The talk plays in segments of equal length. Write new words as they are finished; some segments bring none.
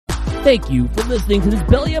Thank you for listening to this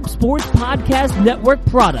Belly Up Sports Podcast Network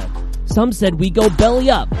product. Some said we go belly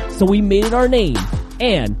up, so we made it our name,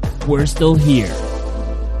 and we're still here.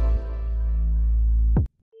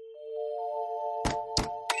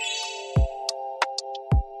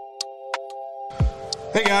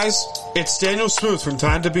 Hey guys, it's Daniel Smooth from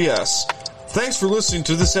Time to BS. Thanks for listening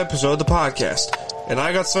to this episode of the podcast, and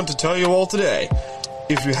I got something to tell you all today.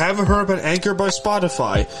 If you haven't heard about Anchor by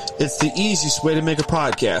Spotify, it's the easiest way to make a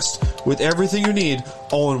podcast, with everything you need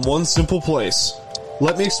all in one simple place.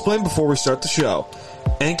 Let me explain before we start the show.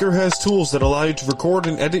 Anchor has tools that allow you to record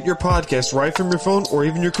and edit your podcast right from your phone or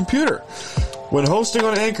even your computer. When hosting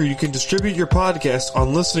on Anchor, you can distribute your podcast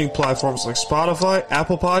on listening platforms like Spotify,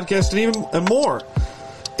 Apple Podcasts, and more.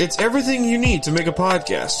 It's everything you need to make a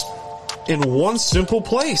podcast in one simple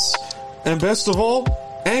place. And best of all,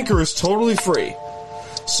 Anchor is totally free.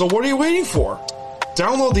 So what are you waiting for?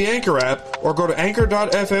 Download the Anchor app or go to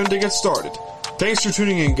anchor.fm to get started. Thanks for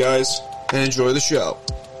tuning in, guys, and enjoy the show.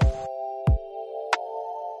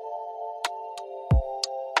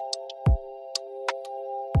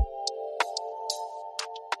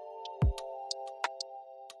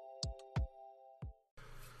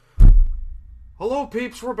 Hello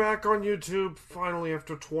peeps, we're back on YouTube, finally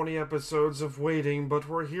after 20 episodes of waiting, but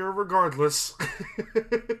we're here regardless.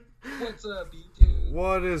 What's up, YouTube?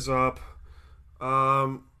 What is up?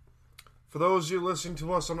 For those of you listening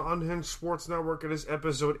to us on Unhinged Sports Network, it is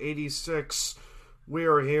episode 86. We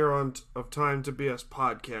are here on Of Time to BS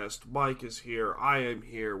podcast. Mike is here, I am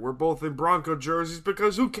here. We're both in Bronco jerseys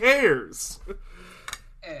because who cares?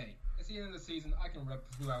 Hey. The end of the season, I can rep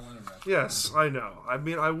who I want to rep. Yes, I know. I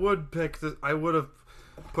mean, I would have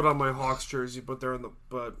put on my Hawks jersey, but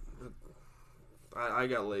I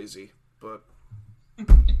got lazy. But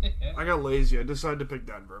I decided to pick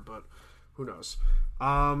Denver, but who knows?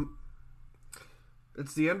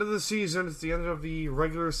 It's the end of the season. It's the end of the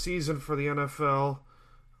regular season for the NFL.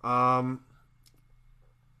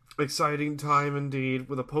 Exciting time indeed.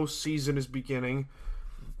 Where the postseason is beginning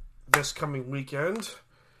this coming weekend.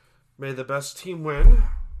 May the best team win.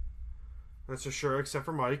 That's for sure, except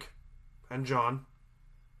for Mike and John.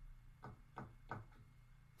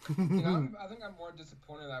 I think I'm more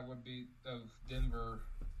disappointed I would be of Denver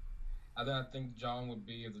than I think John would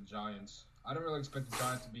be of the Giants. I don't really expect the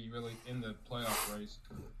Giants to be really in the playoff race.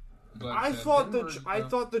 But I thought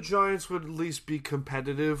the Giants would at least be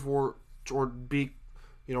competitive or be,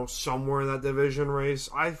 somewhere in that division race.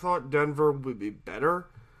 I thought Denver would be better.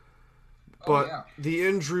 But the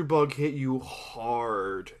injury bug hit you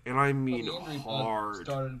hard, and I mean hard. The injury bug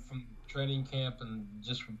started from training camp and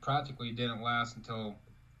just practically didn't last until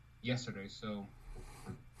yesterday. So,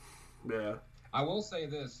 yeah. I will say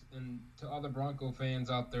this, and to other Bronco fans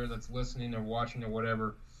out there that's listening or watching or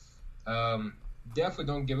whatever, definitely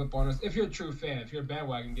don't give up on us. If you're a true fan, if you're a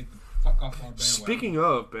bandwagon, get the fuck off our bandwagon. Speaking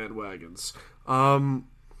of bandwagons,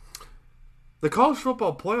 the college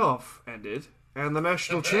football playoff ended. And the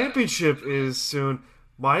national championship is soon.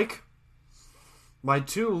 Mike, my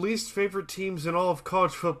two least favorite teams in all of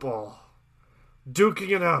college football,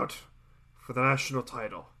 duking it out for the national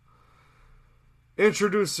title.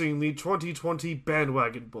 Introducing the 2020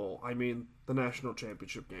 Bandwagon Bowl. I mean, the national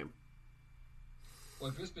championship game. Well,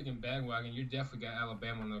 if you're speaking bandwagon, you definitely got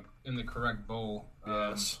Alabama in the correct bowl.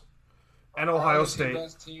 Yes. And Ohio State. The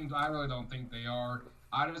best teams, I really don't think they are.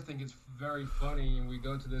 I just think it's very funny, and we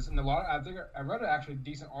go to this, and I think I read an actually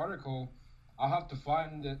decent article. I'll have to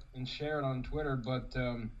find it and share it on Twitter, but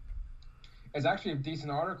it's actually a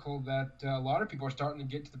decent article that a lot of people are starting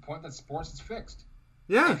to get to the point that sports is fixed.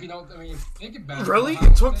 Yeah. If you think about it. Really?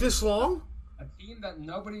 It took this long? A team that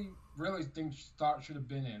nobody really thought should have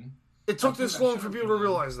been in. It took this long for people to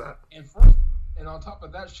realize that. And on top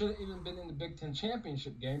of that, should have even been in the Big Ten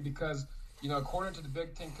championship game because, according to the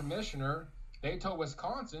Big Ten commissioner, they told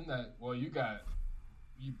Wisconsin that, well, you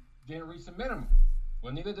didn't reach the minimum.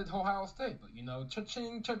 Well, neither did Ohio State, but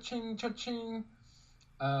cha-ching, cha-ching, cha-ching.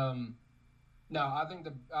 No, I think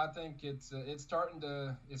it's starting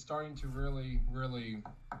to really, really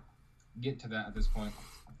get to that at this point.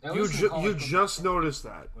 You just noticed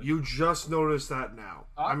that. You just noticed that now.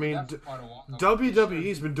 I mean,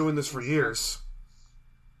 WWE's been doing this for years.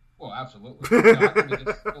 Well, absolutely.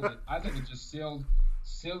 I think it just sealed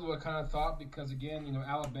what kind of thought because, again,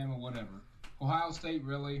 Alabama, whatever. Ohio State,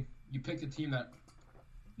 really, you picked a team that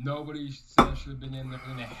nobody said should have been in there,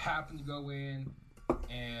 and they happened to go in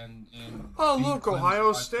and oh, look,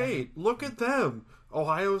 Ohio State. Look at them.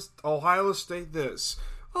 Ohio State this.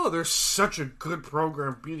 Oh, they're such a good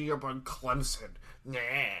program beating up on Clemson. Nah.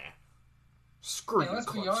 Screw And you, let's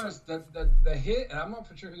be Clemson. honest, the hit, and I'm not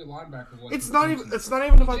for sure who the linebacker was. It's for not Clemson. even. It's not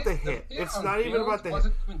even about the hit. hit It's on not even Fields about the hit.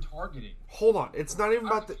 wasn't even targeting. Hold on. It's not even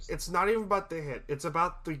about the. It's not even about the hit. It's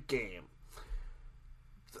about the game.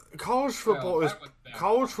 College football Well, is that was bad,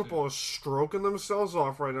 college too. football is stroking themselves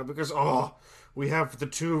off right now because we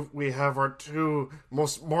have our two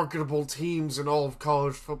most marketable teams in all of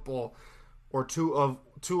college football, or two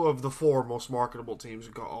of the four most marketable teams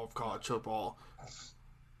in all of college football,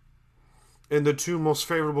 in the two most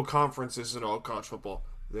favorable conferences in all of college football.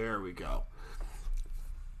 There we go.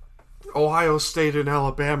 Ohio State and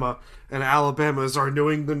Alabama is our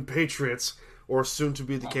New England Patriots, or soon to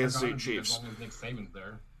be the Kansas City Chiefs. As long as Nick Saban's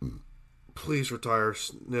there. Please retire,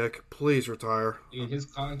 Nick. Please retire. Dude, his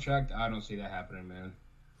contract, I don't see that happening, man.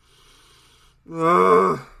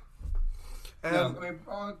 And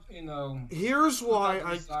here's why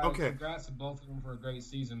okay. Congrats to both of them for a great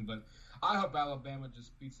season, but I hope Alabama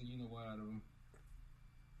just beats the you-know-what out of them.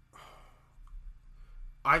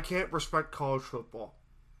 I can't respect college football.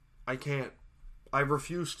 I can't. I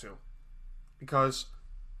refuse to. Because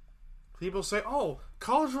people say, oh,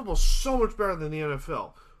 college football is so much better than the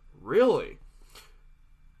NFL. Really?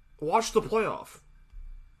 Watch the playoff.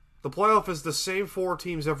 The playoff is the same four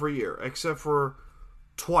teams every year, except for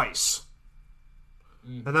twice.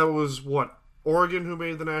 Mm-hmm. And that was, what? Oregon, who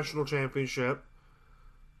made the national championship.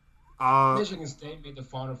 Michigan State made the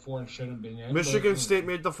Final Four and shouldn't have been in. Michigan State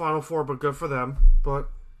made the Final Four, but good for them. But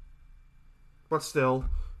still.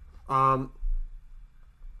 I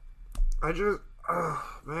just...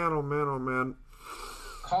 man, oh man, oh man.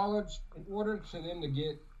 College, in order for them to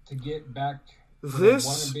get back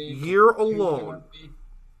this year alone,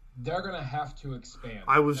 they're going to have to expand.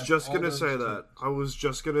 I was just going to say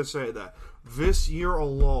that. This year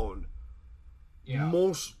alone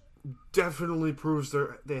most definitely proves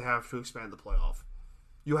they have to expand the playoff.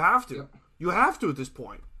 You have to. Yep. You have to at this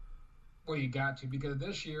point. Well, you got to, because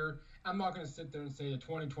this year, I'm not going to sit there and say the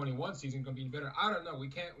 2021 season is going to be better. I don't know. We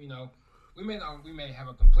can't, we may have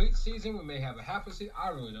a complete season. We may have a half a season. I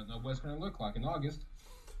really don't know what it's going to look like in August.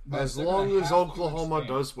 But as long as Oklahoma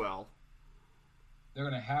does well. They're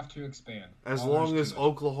going to have to expand. As long as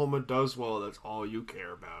Oklahoma does well, that's all you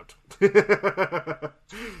care about.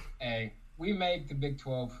 Hey, we make the Big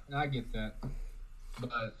 12, and I get that.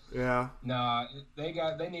 But yeah,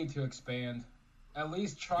 they need to expand. At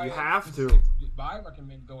least try. You have to. I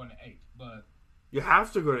recommend going to 8, but you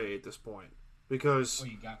have to go to 8 at this point because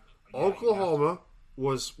Oklahoma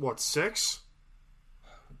was what 6.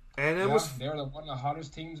 A&M was. They're one of the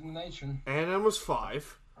hottest teams in the nation. A&M was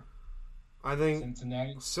 5. I think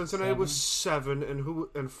Cincinnati was 7,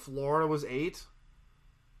 and Florida was 8.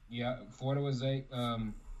 Yeah, Florida was 8.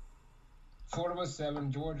 Florida was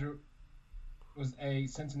 7. Georgia was 8.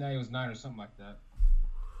 Cincinnati was 9 or something like that.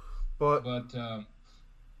 But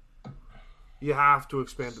you have to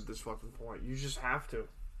expand at this fucking point. You just have to.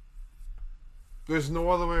 There's no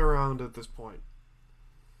other way around at this point.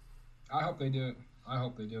 I hope they do it. I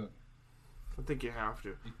think you have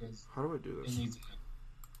to. Because how do I do this?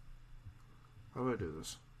 How do I do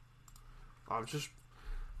this?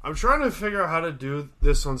 I'm trying to figure out how to do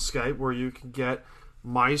this on Skype where you can get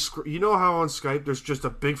my screen. You know how on Skype there's just a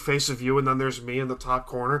big face of you and then there's me in the top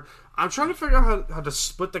corner? I'm trying to figure out how to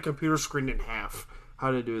split the computer screen in half.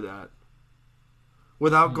 How to do that.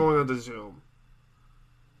 Without going onto Zoom.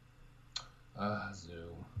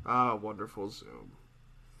 Zoom. Wonderful Zoom.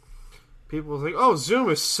 People think, oh, Zoom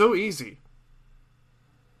is so easy.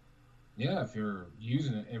 Yeah, if you're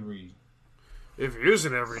using it every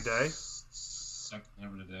day. Second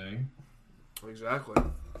every day. Exactly.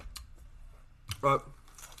 But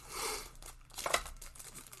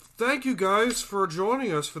thank you guys for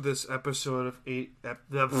joining us for this episode of 8. I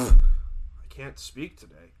can't speak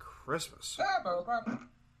today. Christmas.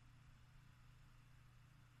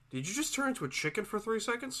 Did you just turn into a chicken for 3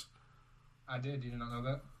 seconds? I did. You did not know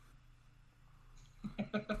that?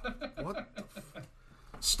 What?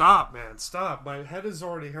 Stop, man. Stop. My head is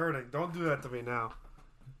already hurting. Don't do that to me now.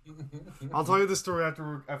 I'll tell you the story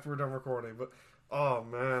after we're done recording. But, oh,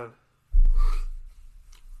 man.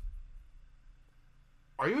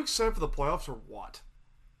 Are you excited for the playoffs or what?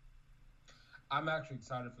 I'm actually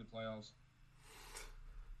excited for the playoffs.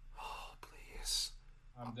 Oh, please.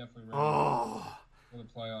 I'm definitely ready for the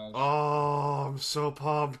playoffs. Oh, I'm so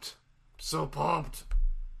pumped. So pumped.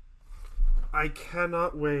 I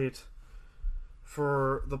cannot wait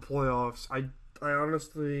for the playoffs. I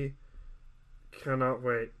honestly cannot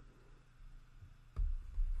wait.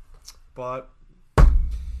 But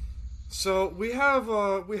so we have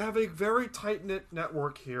a very tight-knit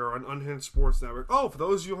network here on Unhinged Sports Network. Oh, for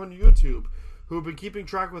those of you on YouTube who've been keeping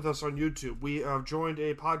track with us on YouTube, we have joined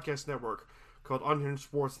a podcast network called Unhinged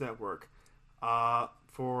Sports Network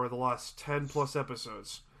for the last 10 plus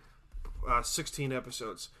episodes, 16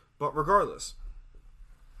 episodes. But regardless,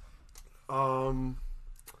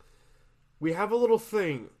 we have a little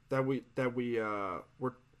thing that we're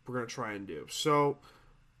gonna try and do. So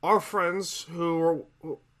our friends who are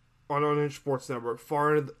on Unhinged Sports Network,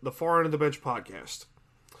 the Far End of the Bench podcast.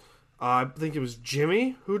 I think it was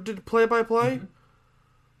Jimmy who did play-by-play. Mm-hmm.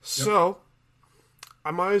 So I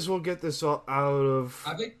might as well get this all out of.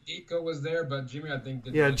 I think Nico was there, but Jimmy, I think,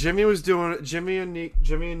 did. Yeah, Jimmy was doing it. Jimmy and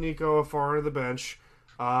Nico are Far End of the Bench.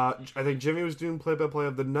 I think Jimmy was doing play-by-play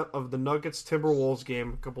of the Nuggets Timberwolves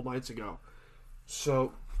game a couple nights ago.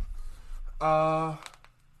 So, I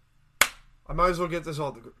might as well get this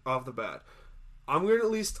off the bat. I'm going to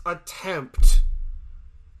at least attempt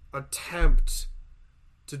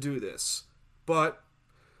to do this. But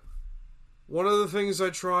one of the things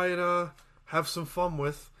I try and have some fun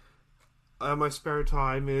with in my spare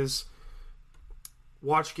time is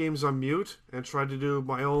watch games on mute and try to do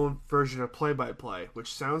my own version of play-by-play,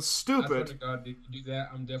 which sounds stupid. I swear to God, if you do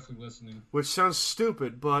that, I'm definitely listening. Which sounds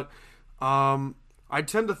stupid, but I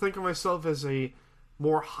tend to think of myself as a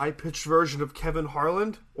more high-pitched version of Kevin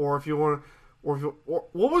Harlan, or if you want to, or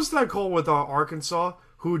what was that call with Arkansas?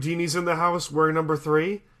 Houdini's in the house wearing number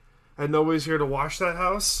 3, and nobody's here to watch that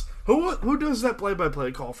house. Who does that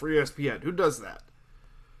play-by-play call for ESPN? Who does that?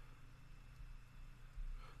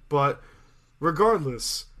 But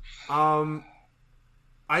regardless, I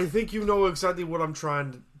think you know exactly what I'm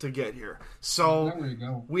trying to get here. So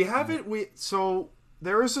we have it.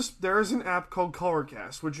 There is an app called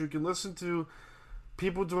Colorcast, which you can listen to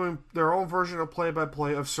people doing their own version of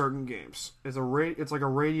play-by-play of certain games. It's like a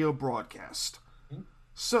radio broadcast.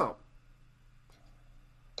 So,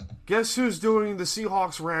 guess who's doing the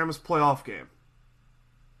Seahawks-Rams playoff game?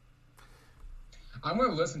 I'm going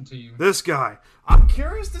to listen to you. This guy. I'm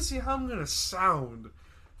curious to see how I'm going to sound.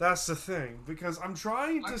 That's the thing, because I'm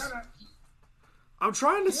trying to. Here's what I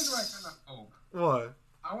kind of hope. What?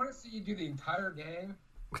 I want to see you do the entire game,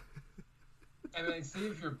 and then see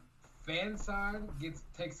if your fan side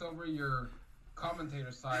takes over your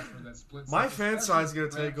commentator side for that split. My fan side's gonna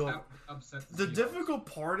take over. The difficult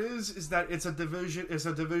part is that it's a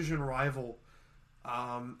division rival,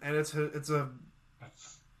 and it's a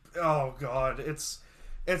oh god, it's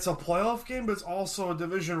a playoff game, but it's also a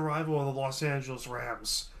division rival of the Los Angeles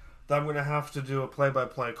Rams. That I'm gonna have to do a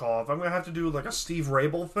play-by-play call. If I'm gonna have to do like a Steve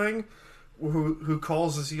Rabel thing, who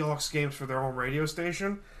calls the Seahawks games for their own radio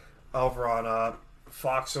station over on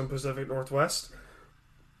Fox and Pacific Northwest.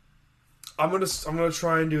 I'm gonna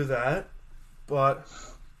try and do that, but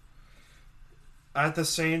at the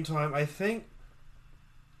same time, I think.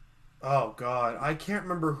 Oh God, I can't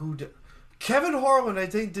remember who did. Kevin Harlan, I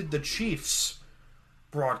think, did the Chiefs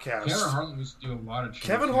broadcast. Kevin Harlan used to do a lot of Chiefs.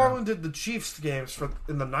 Kevin Harlan did the Chiefs games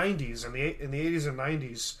in the '90s and in the '80s and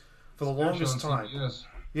 '90s for the longest time. CBS.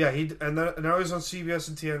 Yeah, and now he's on CBS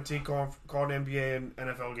and TNT calling NBA and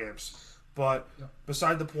NFL games. But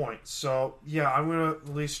beside the point. So, yeah, I'm going to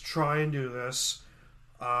at least try and do this.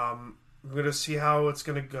 I'm going to see how it's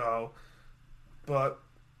going to go. But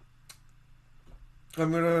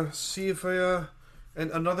I'm going to see if and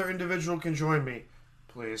another individual can join me.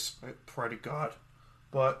 Please. I pray to God.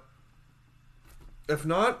 But if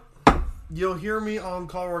not, you'll hear me on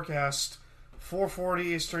Colorcast 4:40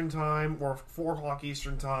 Eastern Time or 4 o'clock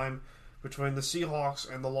Eastern Time between the Seahawks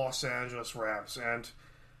and the Los Angeles Rams. And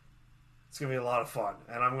it's going to be a lot of fun.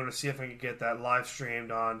 And I'm going to see if I can get that live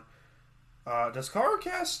streamed on. Does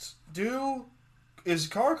Colorcast is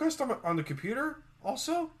Colorcast on the computer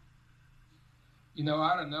also? I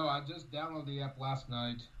don't know. I just downloaded the app last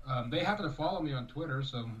night. They happen to follow me on Twitter,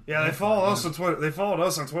 so. Yeah, they follow us on Twitter. They followed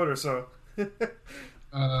us on Twitter, so. I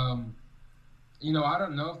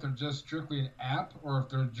don't know if they're just strictly an app or if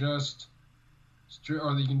they're just,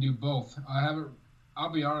 or they can do both. I'll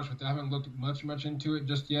be honest with you, I haven't looked much into it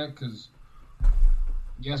just yet because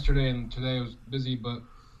yesterday and today I was busy, but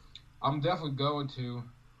I'm definitely going to.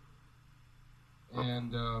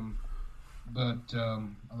 And,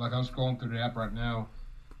 like I'm scrolling through the app right now.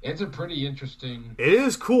 It's a pretty interesting. It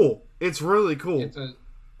is cool. It's really cool.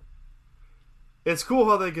 It's cool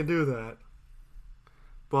how they can do that.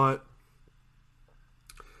 But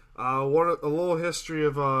a little history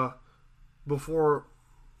of before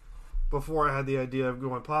I had the idea of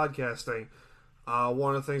going podcasting.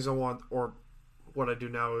 One of the things I want, or what I do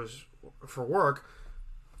now is for work.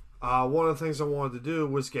 One of the things I wanted to do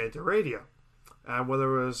was get into radio, and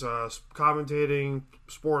whether it was commentating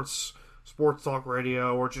sports talk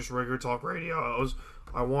radio or just regular talk radio,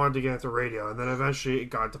 I wanted to get into radio, and then eventually it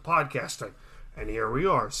got into podcasting, and here we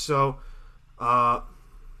are. So, yeah,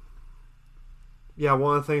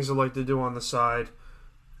 one of the things I like to do on the side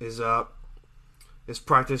is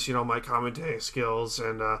practice, my commentating skills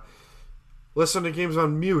and listen to games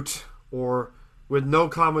on mute or with no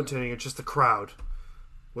commentating. It's just the crowd,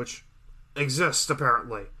 which exists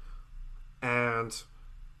apparently, and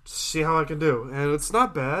see how I can do. And it's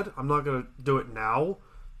not bad. I'm not gonna do it now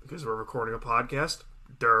because we're recording a podcast.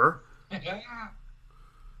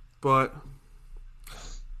 But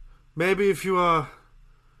maybe if you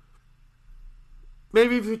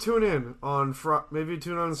tune in on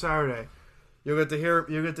Saturday, you'll get to hear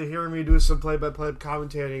me do some play-by-play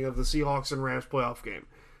commentating of the Seahawks and Rams playoff game.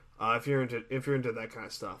 If you're into that kind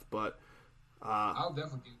of stuff, but I'll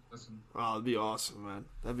definitely listen. Oh, it'd be awesome, man.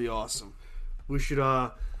 That'd be awesome. We should.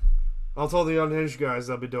 I'll tell the Unhinged guys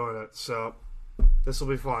they'll be doing it, so this will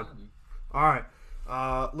be fun. All right,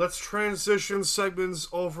 let's transition segments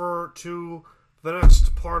over to the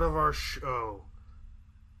next part of our show.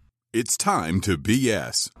 It's time to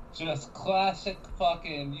BS. Just classic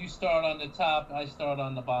fucking, you start on the top, I start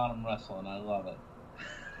on the bottom wrestling. I love it.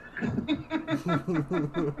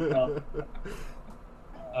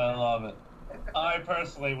 I love it. I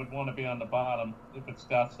personally would want to be on the bottom if it's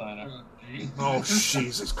Scott Steiner. Oh,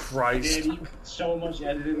 Jesus Christ. Dude, so much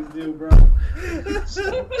editing to do, bro.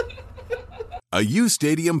 A U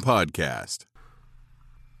Stadium podcast.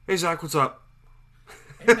 Hey, Zach, what's up?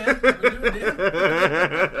 Hey, man. What are you doing, dude?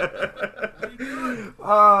 How you doing?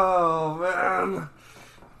 Oh,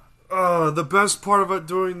 man. The best part about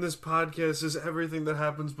doing this podcast is everything that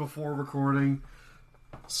happens before recording.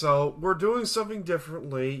 So, we're doing something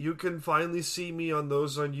differently. You can finally see me on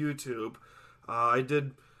those on YouTube. I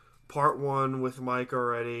did part 1 with Mike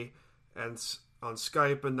already and on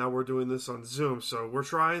Skype, and now we're doing this on Zoom. So, we're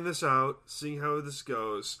trying this out, seeing how this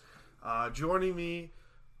goes. Joining me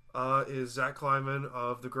is Zach Kleiman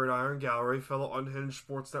of the Gridiron Gallery, fellow Unhinged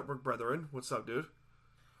Sports Network brethren. What's up, dude?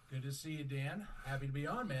 Good to see you, Dan. Happy to be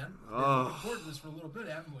on, man. We've been looking forward to this for a little bit,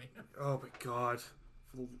 haven't we? Oh, my God.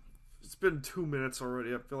 It's been 2 minutes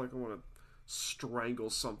already. I feel like I want to strangle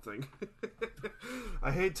something.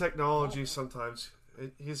 I hate technology sometimes.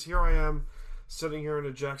 Here I am, sitting here in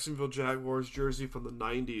a Jacksonville Jaguars jersey from the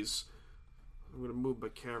 90s. I'm going to move my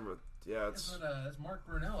camera. Yeah, that's Mark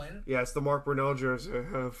Brunell, ain't it? Yeah, it's the Mark Brunell jersey I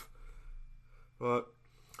have. But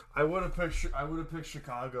I would have picked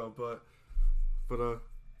Chicago, but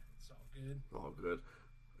it's all good. All good.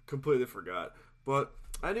 Completely forgot. But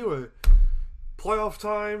anyway, playoff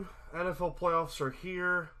time. NFL playoffs are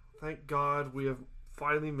here. Thank God we have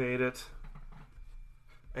finally made it.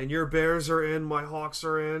 And your Bears are in. My Hawks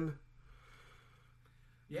are in.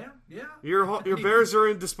 Yeah. Your Bears are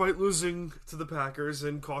in despite losing to the Packers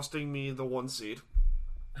and costing me the 1 seed.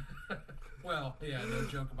 Well, yeah, no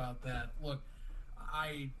joke about that. Look,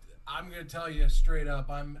 I'm going to tell you straight up,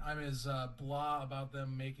 I'm as blah about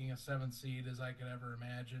them making a 7th seed as I could ever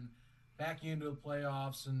imagine. Backing into the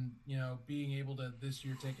playoffs and, being able to this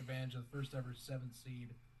year take advantage of the first ever 7th seed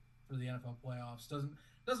for the NFL playoffs doesn't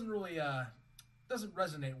really doesn't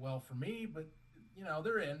resonate well for me, but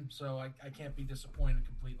they're in, so I can't be disappointed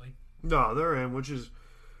completely. No, they're in, which is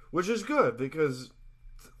good because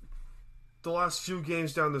the last few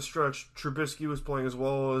games down the stretch, Trubisky was playing as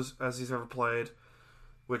well as he's ever played,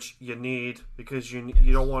 which you need because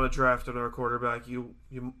you don't want to draft another quarterback,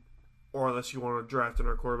 or unless you want to draft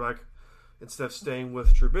another quarterback instead of staying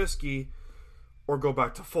with Trubisky or go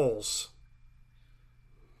back to Foles.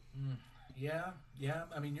 Yeah.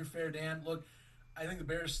 I mean, you're fair, Dan. Look, I think the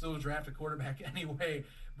Bears still draft a quarterback anyway,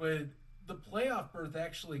 but the playoff berth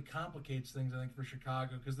actually complicates things, I think, for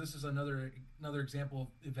Chicago, because this is another example of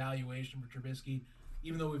evaluation for Trubisky.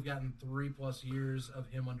 Even though we've gotten 3+ years of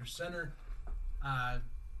him under center, I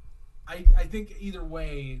think either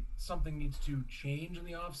way, something needs to change in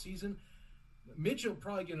the offseason. Mitch will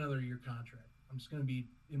probably get another year contract. I'm just going to be,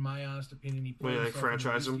 in my honest opinion, he played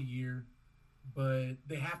franchise him a year, but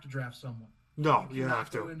they have to draft someone. No, you have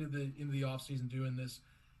to go into the offseason doing this.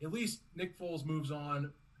 At least Nick Foles moves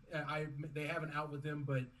on. They have an out with him,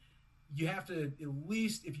 but you have to at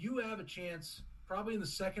least, if you have a chance, probably in the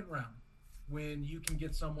 2nd round, when you can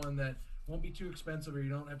get someone that won't be too expensive or you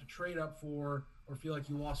don't have to trade up for or feel like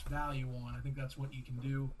you lost value on. I think that's what you can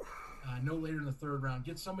do. No later in the 3rd round.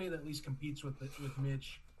 Get somebody that at least competes with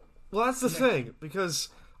Mitch. Well, that's the thing, because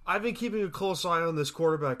I've been keeping a close eye on this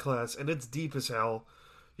quarterback class, and it's deep as hell.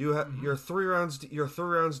 You're 3 rounds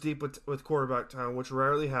deep with quarterback time, which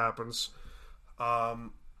rarely happens.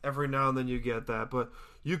 Every now and then you get that, but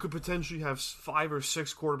you could potentially have 5 or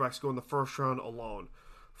 6 quarterbacks go in the 1st round alone.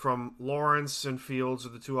 from Lawrence and Fields are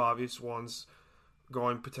the two obvious ones,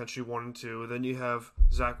 going potentially 1 and 2. Then you have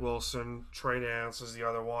Zach Wilson, Trey Lance is the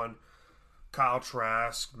other one, Kyle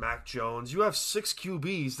Trask, Mac Jones. You have 6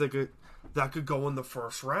 QBs that could go in the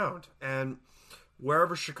first round. And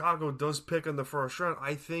wherever Chicago does pick in the first round,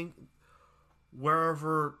 I think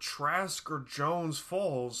wherever Trask or Jones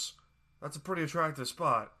falls, that's a pretty attractive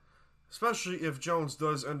spot. Especially if Jones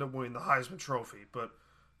does end up winning the Heisman Trophy. But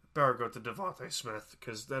better go to Devontae Smith,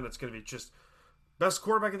 because then it's going to be just Best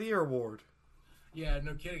Quarterback of the Year award. Yeah,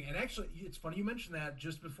 no kidding. And actually, it's funny you mentioned that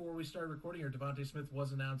just before we started recording here. Devontae Smith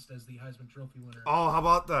was announced as the Heisman Trophy winner. Oh, how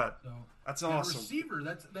about that? So, that's awesome. Receiver,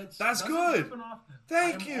 that's good.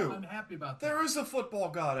 Thank you. I'm happy about that. There is a football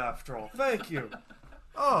god after all. Thank you.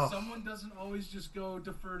 Oh, someone doesn't always just go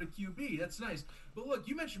defer to QB. That's nice. But look,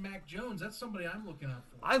 you mentioned Mac Jones. That's somebody I'm looking out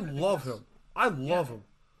for. I love him. I love him.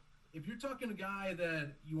 If you're talking a guy that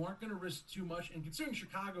you aren't going to risk too much, and considering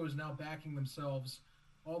Chicago is now backing themselves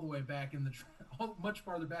all the way back in the much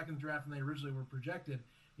farther back in the draft than they originally were projected,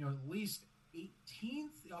 at least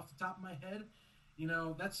 18th off the top of my head.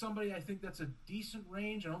 That's somebody I think that's a decent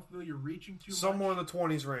range. I don't feel you're reaching too much. Somewhere in the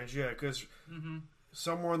 20s range, yeah, because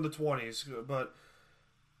somewhere in the 20s. But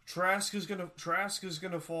Trask is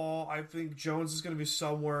gonna fall. I think Jones is gonna be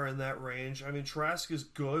somewhere in that range. I mean, Trask is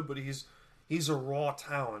good, but he's a raw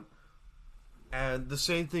talent. And the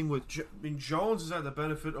same thing with Jones has had the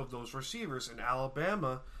benefit of those receivers, and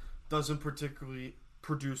Alabama doesn't particularly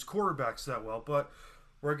produce quarterbacks that well. But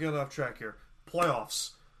we're getting off track here.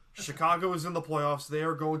 Playoffs. Chicago is in the playoffs. They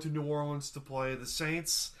are going to New Orleans to play the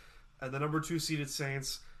Saints and the number 2 seeded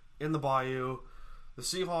Saints in the Bayou. The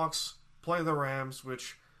Seahawks play the Rams,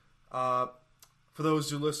 which, for those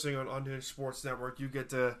who are listening on Unhinged Sports Network, you get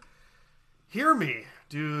to hear me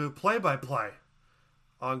do play-by-play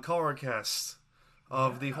on Colorcast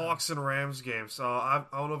of the Hawks and Rams game. So I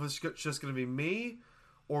don't know if it's just going to be me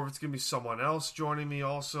or if it's going to be someone else joining me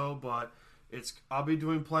also, but I'll be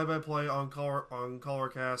doing play-by-play on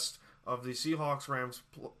Colorcast of the Seahawks-Rams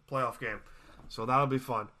playoff game. So that'll be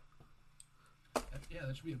fun. Yeah,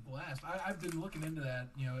 that should be a blast. I've been looking into that,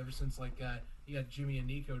 ever since you got Jimmy and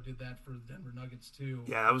Nico did that for the Denver Nuggets too.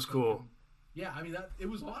 Yeah, that was cool. Yeah, I mean it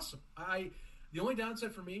was awesome. The only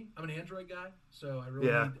downside for me, I'm an Android guy, so I really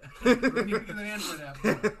need to get an Android app.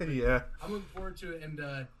 Yeah, I'm looking forward to it. And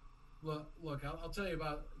look, I'll tell you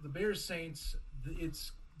about the Bears Saints.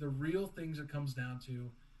 It's the real things it comes down to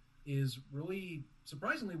is really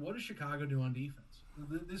surprisingly, what does Chicago do on defense?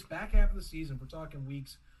 This back half of the season, we're talking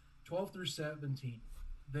weeks 12 through 17.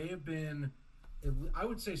 They have been, I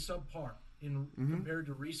would say, subpar compared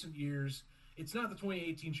to recent years. It's not the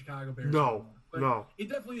 2018 Chicago Bears. No. It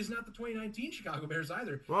definitely is not the 2019 Chicago Bears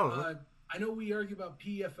either. Well, I know we argue about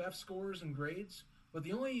PFF scores and grades, but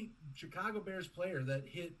the only Chicago Bears player that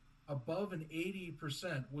hit above an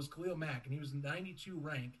 80% was Khalil Mack, and he was 92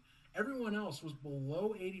 ranked. Everyone else was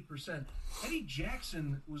below 80%. Eddie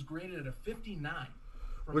Jackson was graded at a 59.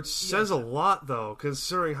 Which says a lot, though,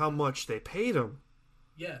 considering how much they paid him.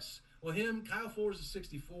 Yes. Well, Kyle Fuller is a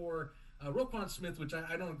 64. Roquan Smith, which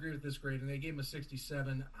I don't agree with this grade, and they gave him a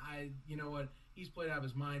 67. You know what? He's played out of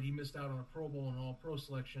his mind. He missed out on a Pro Bowl and All-Pro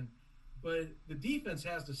selection. But the defense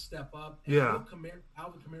has to step up. And Alvin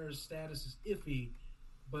Kamara's status is iffy,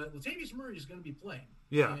 but Latavius Murray is going to be playing.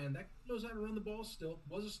 Yeah. And that knows how to run the ball still.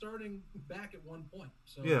 Was a starting back at one point.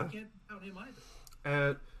 So you can't count him either.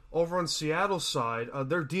 And over on Seattle's side,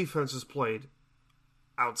 their defense has played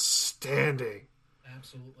outstanding.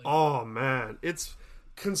 Absolutely. Oh, man. It's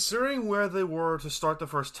considering where they were to start the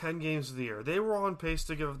first 10 games of the year, they were on pace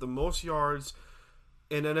to give up the most yards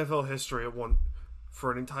in NFL history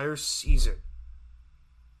for an entire season.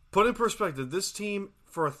 Put in perspective, this team,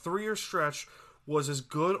 for a 3-year stretch, was as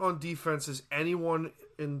good on defense as anyone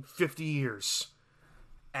in 50 years.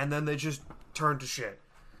 And then they just turned to shit.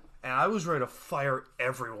 And I was ready to fire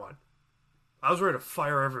everyone.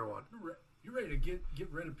 You're ready to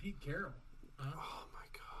get rid of Pete Carroll. Huh? Oh,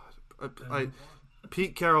 my God.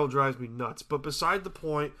 Pete Carroll drives me nuts. But beside the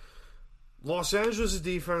point, Los Angeles'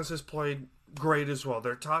 defense has played great as well.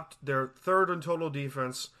 They're third in total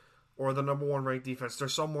defense, or the number 1 ranked defense. They're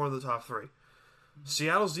somewhere in the top 3.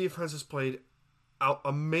 Seattle's defense has played out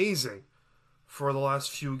amazing for the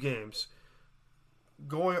last few games.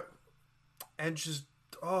 I'm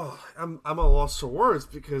at a loss for words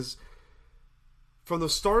because from the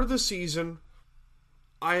start of the season,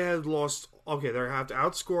 I had lost. Okay, they're going to have to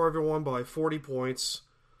outscore everyone by 40 points.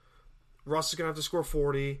 Russ is going to have to score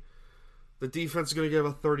 40. The defense is going to give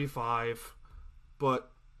a 35.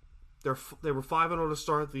 But they were 5-0 to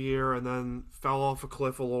start the year and then fell off a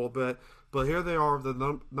cliff a little bit. But here they are,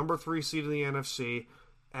 the number 3 seed in the NFC.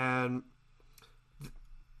 And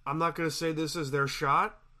I'm not going to say this is their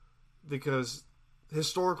shot because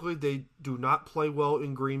historically they do not play well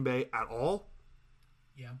in Green Bay at all.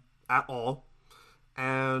 Yeah. At all.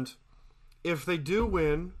 And if they do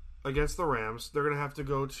win against the Rams, they're going to have to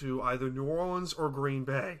go to either New Orleans or Green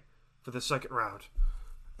Bay for the second round.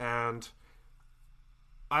 And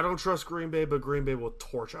I don't trust Green Bay, but Green Bay will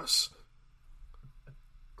torch us.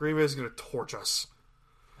 Green Bay is going to torch us.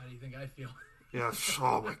 How do you think I feel? Yeah.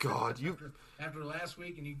 Oh my God. After last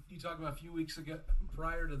week, and you talk about a few weeks ago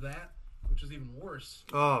prior to that, which is even worse.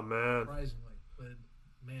 Oh man. Surprisingly, but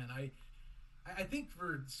man, I think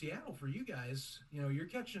for Seattle, for you guys, you're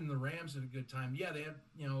catching the Rams at a good time. Yeah, they have,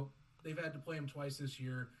 they've had to play them twice this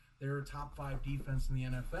year. They're a top 5 defense in the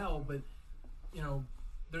NFL, but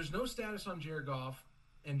there's no status on Jared Goff,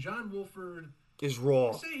 and John Wolford is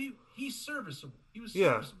raw. I say he's serviceable. He was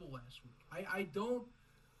serviceable last week.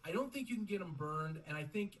 I don't think you can get him burned, and I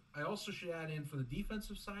think I also should add in for the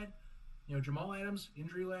defensive side, Jamal Adams,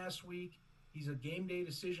 injury last week. He's a game day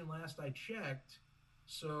decision last I checked.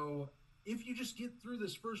 So if you just get through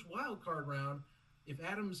this first wild card round, if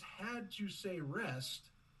Adams had to say rest,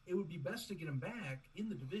 it would be best to get him back in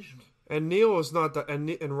the divisional. And Neal is not that,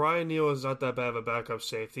 and Ryan Neal is not that bad of a backup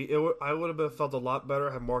safety. I would have felt a lot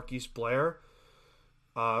better had Marquise Blair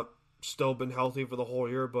still been healthy for the whole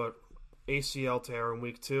year, but ACL tear in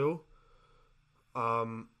week 2.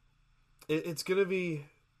 It's going to be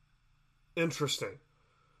interesting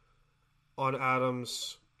on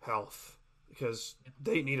Adams' health because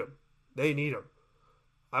they need him. They need him.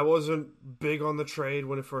 I wasn't big on the trade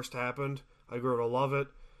when it first happened. I grew to love it,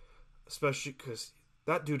 especially because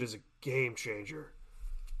that dude is a game changer.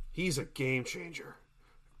 He's a game changer.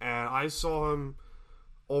 And I saw him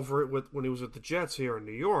over it when he was with the Jets here in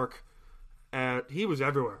New York, and he was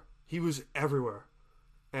everywhere. He was everywhere.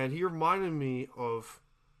 And he reminded me of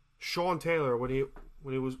Sean Taylor when he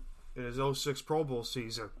was in his 06 Pro Bowl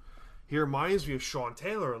season. He reminds me of Sean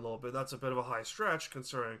Taylor a little bit. That's a bit of a high stretch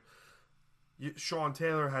considering Sean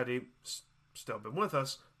Taylor, had he still been with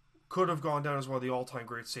us, could have gone down as one of the all-time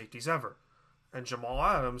great safeties ever. And Jamal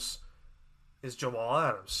Adams is Jamal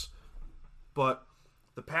Adams. But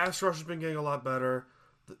the pass rush has been getting a lot better.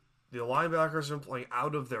 The linebackers have been playing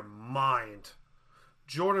out of their mind.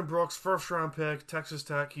 Jordan Brooks, first-round pick, Texas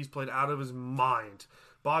Tech, he's played out of his mind.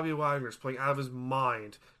 Bobby Wagner's playing out of his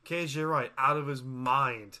mind. KJ Wright, out of his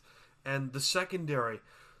mind. And the secondary,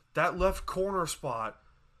 that left corner spot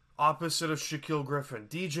opposite of Shaquille Griffin.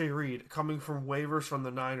 DJ Reed, coming from waivers from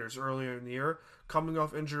the Niners earlier in the year, coming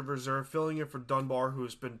off injured reserve, filling in for Dunbar, who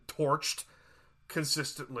has been torched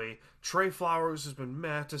consistently. Trey Flowers has been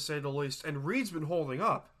meh, to say the least. And Reed's been holding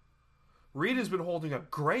up. Reed has been holding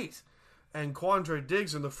up great. And Quandre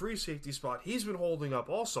Diggs in the free safety spot, he's been holding up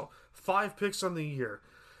also. 5 picks on the year.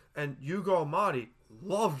 And Ugo Amadi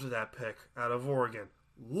loved that pick out of Oregon.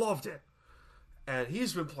 Loved it. And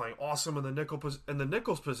he's been playing awesome in the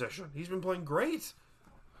Nichols position. He's been playing great.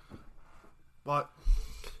 But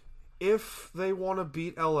if they want to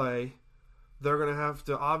beat LA, they're going to have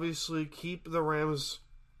to obviously keep the Rams'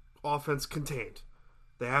 offense contained.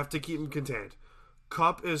 They have to keep them contained.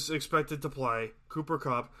 Kupp is expected to play. Cooper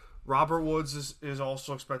Kupp. Robert Woods is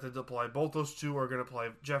also expected to play. Both those two are going to play.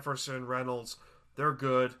 Jefferson, Reynolds, they're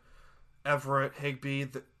good. Everett, Higbee,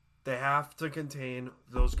 they have to contain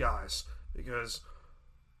those guys. Because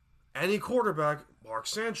any quarterback, Mark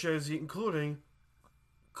Sanchez including,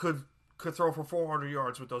 could throw for 400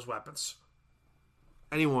 yards with those weapons.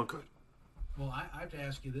 Anyone could. Well, I have to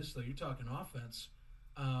ask you this, though. You're talking offense.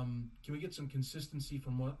 Can we get some consistency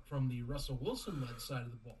from the Russell Wilson-led side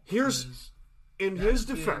of the ball? In his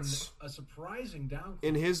defense, a surprising downfall.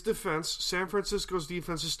 In his defense, San Francisco's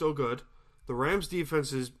defense is still good. The Rams'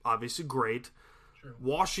 defense is obviously great. True.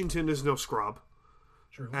 Washington is no scrub.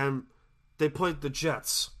 True. And they played the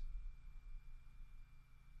Jets.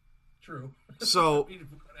 True. So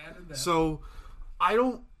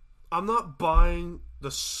I'm not buying the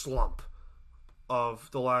slump of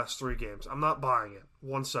the last 3 games. I'm not buying it.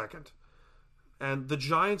 1 second. And the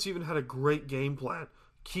Giants even had a great game plan.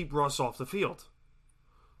 Keep Russ off the field.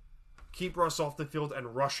 Keep Russ off the field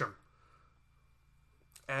and rush him.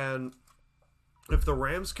 And if the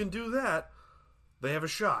Rams can do that, they have a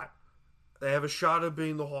shot. They have a shot of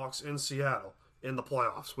being the Hawks in Seattle in the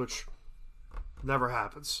playoffs, which never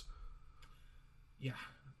happens. Yeah,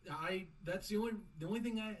 that's the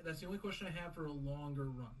only question I have for a longer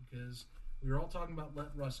run, because we were all talking about let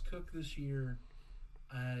Russ cook this year.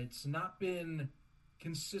 It's not been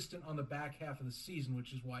consistent on the back half of the season,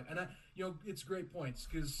 which is why. And it's great points,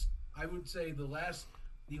 because I would say the last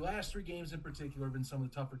the last 3 games in particular have been some of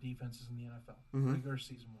the tougher defenses in the NFL, regular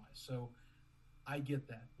season-wise. So I get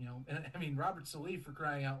that. And I mean, Robert Saleh, for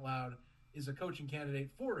crying out loud, is a coaching candidate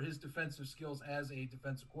for his defensive skills as a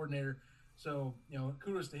defensive coordinator. So,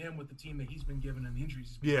 kudos to him with the team that he's been given and the injuries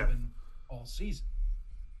he's been given all season.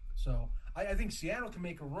 So I think Seattle can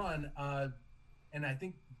make a run. And I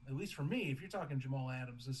think, at least for me, if you're talking Jamal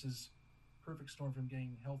Adams, this is perfect storm from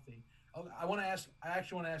getting healthy. I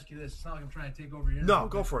actually want to ask you this. It's not like I'm trying to take over your No,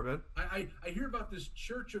 go for it, man. I hear about this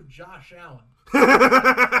Church of Josh Allen.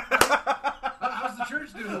 How's the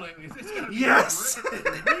church doing lately? It's got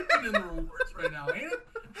to be reaping in the rewards right now, ain't it?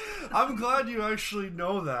 I'm glad you actually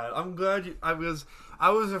know that. I'm glad I was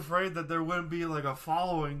afraid that there wouldn't be like a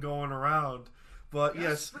following going around. But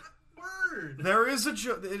yes, word. There is a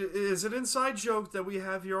joke. It is an inside joke that we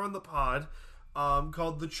have here on the pod,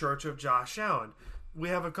 called the Church of Josh Allen. We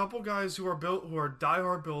have a couple guys who are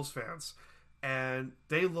diehard Bills fans, and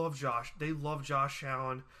they love Josh. They love Josh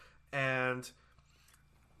Allen, and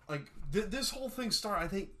like this whole thing started, I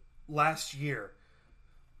think, last year,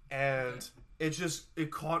 and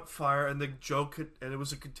it caught fire, and it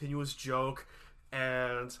was a continuous joke,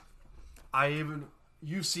 and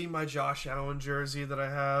you've seen my Josh Allen jersey that I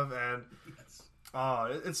have, and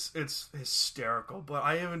it's hysterical. But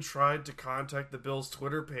I even tried to contact the Bills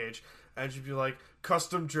Twitter page and she'd be like,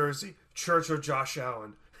 custom jersey, Church of Josh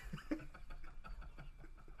Allen.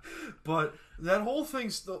 But that whole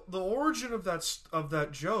thing's the origin of that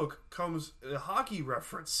joke comes a hockey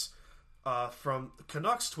reference from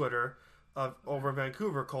Canucks Twitter over in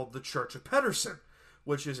Vancouver called the Church of Pedersen,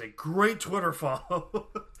 which is a great Twitter follow.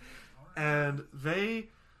 And they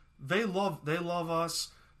love us,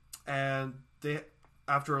 and they,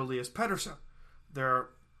 after Elias Pettersson, they're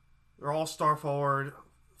all-star forward,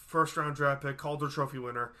 first-round draft pick, Calder Trophy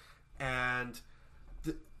winner, and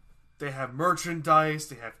they have merchandise,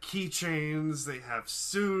 they have keychains, they have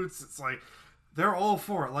suits. It's like they're all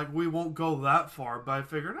for it. Like, we won't go that far, but I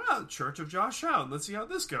figured, Church of Josh Allen. Let's see how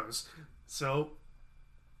this goes. So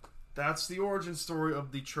that's the origin story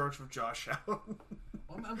of the Church of Josh Allen.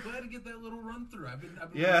 Well, I'm glad to get that little run through. I've been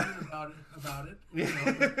reading about it.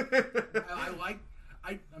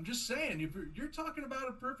 I'm just saying, if you're talking about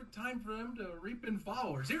a perfect time for them to reap in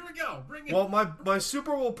followers. Here we go. Bring it. Well, my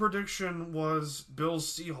Super Bowl prediction was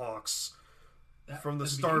Bills Seahawks from the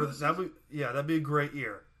start of that'd be a great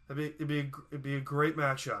year. It'd be a great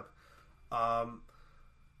matchup.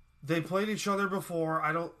 They played each other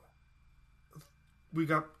before. We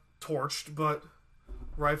got torched, but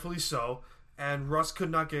rightfully so. And Russ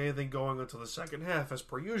could not get anything going until the second half, as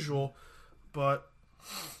per usual. But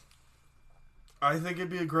I think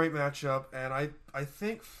it'd be a great matchup, and I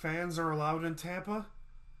think fans are allowed in Tampa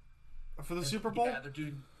for the Super Bowl. Yeah, they're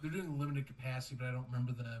doing limited capacity, but I don't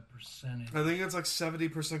remember the percentage. I think it's like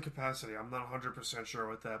 70% capacity. I'm not 100% sure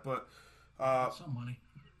with that, but some money.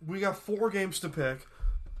 We got 4 games to pick,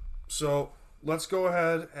 so let's go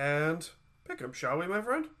ahead and pick them, shall we, my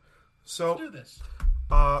friend? So let's do this.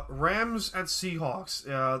 Rams at Seahawks.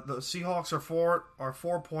 The Seahawks are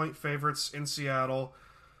 4-point favorites in Seattle.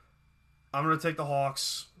 I'm going to take the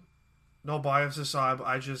Hawks. No bias aside,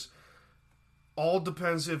 but all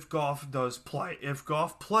depends if Goff does play. If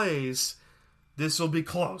Goff plays, this will be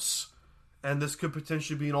close. And this could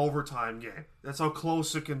potentially be an overtime game. That's how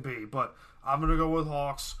close it can be. But I'm going to go with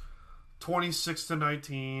Hawks.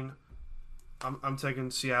 26-19. I'm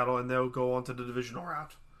taking Seattle, and they'll go on to the divisional round.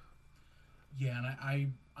 Yeah,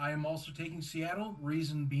 and I am also taking Seattle.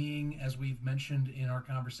 Reason being, as we've mentioned in our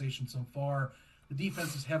conversation so far, the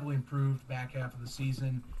defense is heavily improved back half of the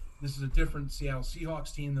season. This is a different Seattle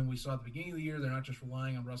Seahawks team than we saw at the beginning of the year. They're not just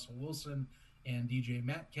relying on Russell Wilson and DJ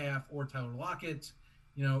Metcalf or Tyler Lockett.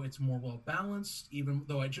 It's more well-balanced, even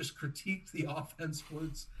though I just critiqued the offense for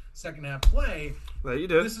its second half play. Well, you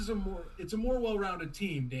did. It's a more well-rounded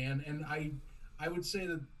team, Dan, and I would say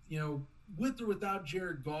that, with or without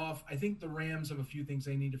Jared Goff, I think the Rams have a few things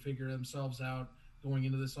they need to figure themselves out going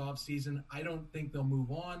into this offseason. I don't think they'll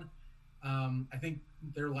move on. I think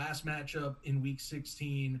their last matchup in Week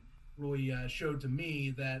 16 really showed to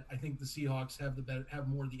me that I think the Seahawks have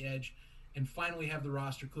more of the edge and finally have the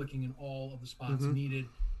roster clicking in all of the spots needed.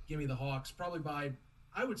 Give me the Hawks, probably by,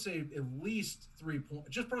 I would say, at least 3 points.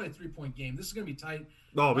 Just probably a 3-point game. This is going to be tight.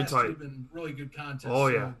 Oh, it'll be tight. It's been really good contest. Oh,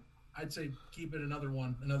 yeah. I'd say keep it another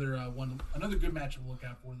good match to look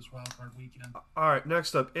out for this wild card weekend. All right,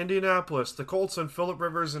 next up, Indianapolis. The Colts and Phillip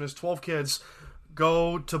Rivers and his 12 kids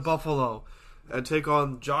go to Buffalo and take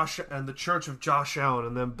on Josh and the Church of Josh Allen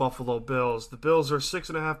and then Buffalo Bills. The Bills are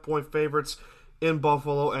 6.5-point favorites in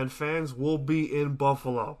Buffalo, and fans will be in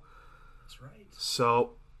Buffalo. That's right.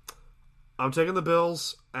 So, I'm taking the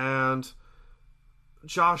Bills, and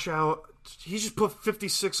Josh Allen, he just put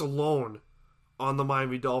 56 alone on the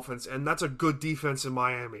Miami Dolphins, and that's a good defense in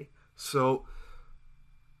Miami. So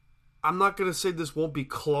I'm not going to say this won't be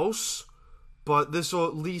close, but this will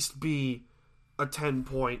at least be a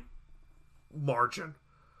 10-point margin.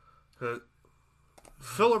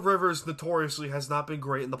 Phillip Rivers notoriously has not been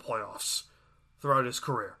great in the playoffs throughout his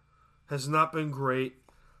career. Has not been great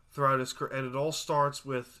throughout his career. And it all starts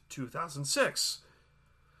with 2006.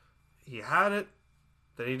 He had it,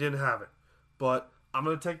 then he didn't have it. But I'm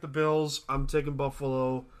going to take the Bills. I'm taking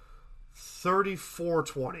Buffalo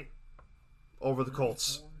 34-20 over the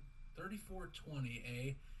Colts. 34-20,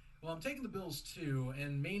 eh? Well, I'm taking the Bills too,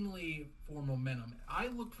 and mainly for momentum. I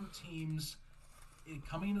look for teams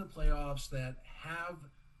coming into the playoffs that have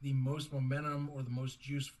the most momentum or the most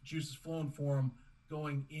juices flowing for them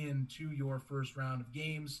going into your first round of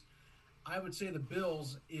games. I would say the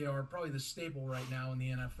Bills are probably the staple right now in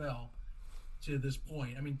the NFL to this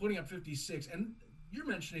point. I mean, putting up 56, and you're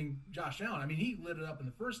mentioning Josh Allen. I mean, he lit it up in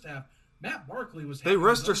the first half. Matt Barkley was... They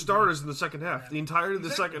rest their starters in the second half, the entirety of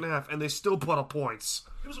the second half, and they still put up points.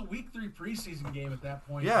 It was a Week 3 preseason game at that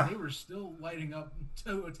point. Yeah. And they were still lighting up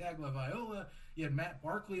Tua Tagovailoa. You had Matt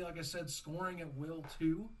Barkley, like I said, scoring at will,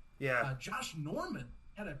 too. Yeah. Josh Norman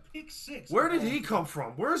had a pick 6. Where did he come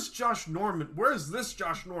from? Where's Josh Norman? Where's this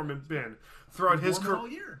Josh Norman been throughout his career? All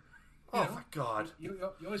year. Oh, my God. You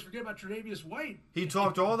always forget about Tre'Davious White. He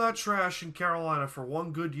talked all that trash in Carolina for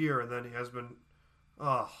one good year, and then he has been...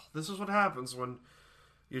 this is what happens when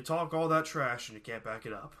you talk all that trash and you can't back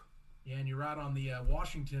it up. Yeah, and you're out on the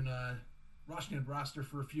Washington roster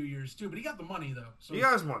for a few years, too. But he got the money, though. So he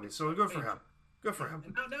has money, so good for him. Good for him.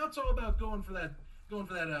 And now it's all about going for that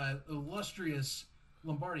illustrious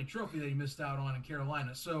Lombardi Trophy that he missed out on in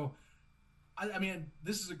Carolina. So, I mean,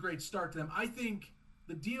 this is a great start to them. I think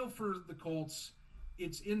the deal for the Colts,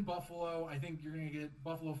 it's in Buffalo. I think you're going to get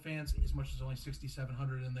Buffalo fans, as much as only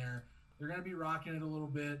 6,700 in there. They're going to be rocking it a little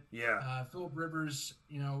bit. Yeah. Phillip Rivers,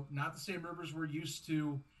 not the same Rivers we're used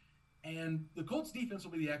to. And the Colts defense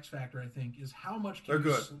will be the X factor, I think, is how much can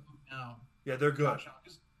you slow down. Yeah, they're good.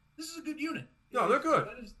 This is a good unit. No, they're good.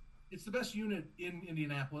 It's the best unit in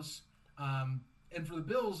Indianapolis. And for the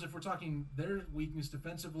Bills, if we're talking their weakness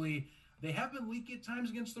defensively, they have been weak at times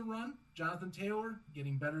against the run. Jonathan Taylor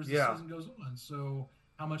getting better as the season goes on. So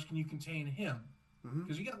how much can you contain him?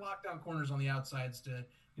 Because you got lockdown corners on the outsides to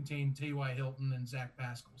contain T.Y. Hilton and Zach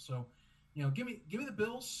Pascal. So, give me the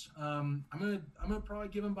Bills. I'm gonna probably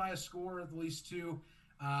give them by a score of at least 2.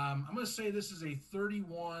 I'm gonna say this is a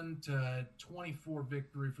 31-24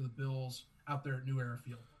 victory for the Bills out there at New Era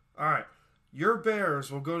Field. All right, your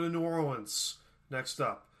Bears will go to New Orleans next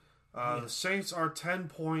up. The Saints are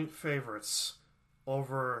 10-point favorites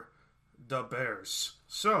over the Bears.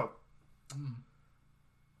 So,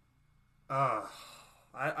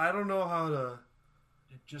 I don't know how to.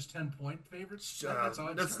 Just 10-point favorites?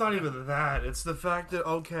 That's not even that. It's the fact that,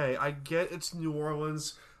 okay, I get it's New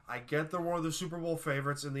Orleans. I get they're one of the Super Bowl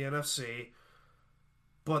favorites in the NFC.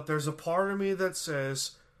 But there's a part of me that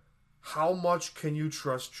says, how much can you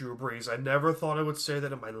trust Drew Brees? I never thought I would say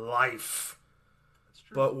that in my life. That's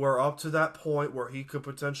true. But we're up to that point where he could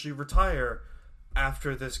potentially retire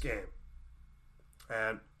after this game.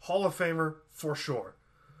 And Hall of Famer, for sure.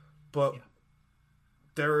 But... yeah.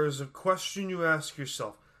 There is a question you ask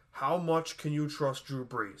yourself. How much can you trust Drew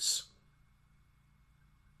Brees?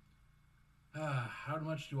 How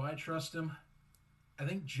much do I trust him? I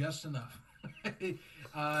think just enough.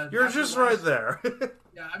 You're just right there.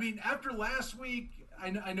 Yeah, I mean, after last week,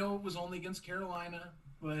 I know it was only against Carolina,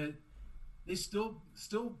 but they still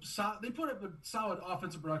they put up a solid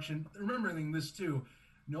offensive production. Remembering this, too,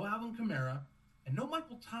 no Alvin Kamara and no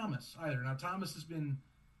Michael Thomas either. Now, Thomas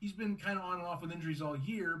he's been kind of on and off with injuries all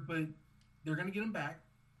year, but they're going to get him back.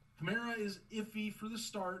 Kamara is iffy for the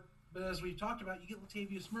start, but as we talked about, you get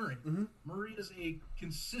Latavius Murray. Murray is a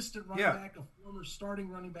consistent running back, a former starting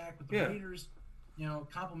running back with the Raiders.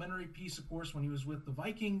 Complimentary piece, of course, when he was with the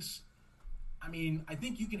Vikings. I mean, I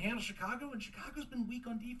think you can handle Chicago, and Chicago's been weak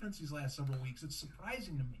on defense these last several weeks. It's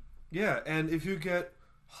surprising to me. Yeah, and if you get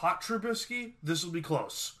hot Trubisky, this will be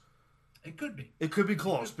close. It could be. It could be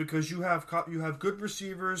close because you have good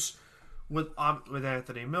receivers with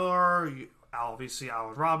Anthony Miller, obviously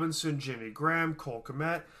Allen Robinson, Jimmy Graham, Cole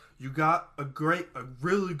Kmet. You got a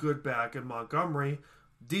really good back in Montgomery,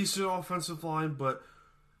 decent offensive line, but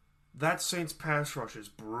that Saints pass rush is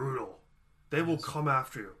brutal. They will come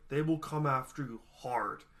after you. They will come after you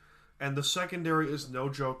hard, and the secondary is no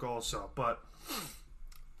joke also. But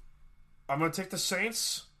I'm going to take the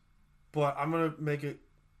Saints, but I'm going to make it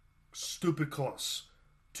stupid close.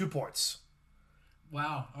 2 points.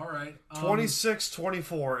 Wow. All right.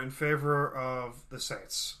 26-24 in favor of the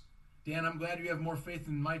Saints. Dan, I'm glad you have more faith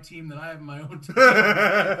in my team than I have in my own team.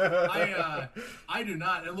 I do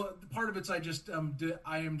not. And look, part of it's I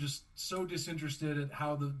am just so disinterested at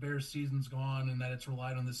how the Bears season's gone and that it's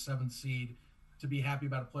relied on this 7th seed to be happy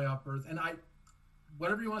about a playoff berth. And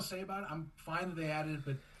whatever you want to say about it, I'm fine that they added it,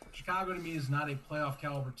 but Chicago to me is not a playoff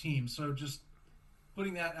caliber team. So just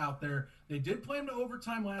putting that out there. They did play him to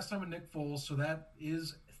overtime last time with Nick Foles, so that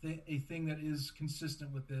is a thing that is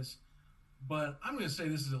consistent with this. But I'm going to say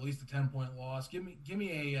this is at least a 10-point loss. Give me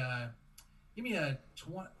a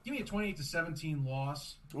 28-17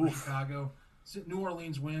 loss for Chicago. New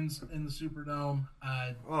Orleans wins in the Superdome.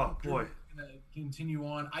 Oh boy, going to continue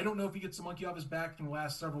on. I don't know if he gets the monkey off his back from the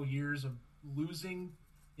last several years of losing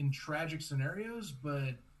in tragic scenarios,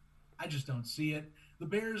 but I just don't see it. The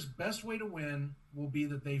Bears' best way to win will be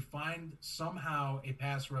that they find somehow a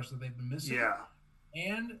pass rush that they've been missing. Yeah.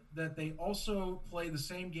 And that they also play the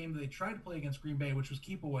same game that they tried to play against Green Bay, which was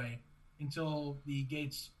keep away until the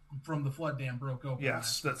gates from the flood dam broke open.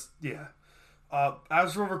 Yes,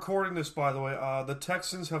 as we're recording this, by the way, the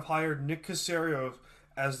Texans have hired Nick Caserio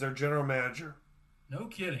as their general manager. No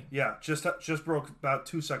kidding. Yeah, just broke about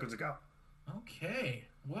 2 seconds ago. Okay,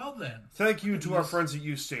 well then. Thank you to our friends at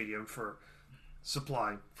U Stadium for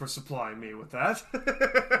supplying me with that.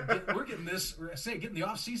 We're getting the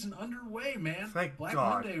off season underway, man. Thank Black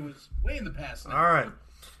God. Monday was way in the past now. All right,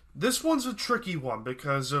 this one's a tricky one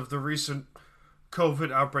because of the recent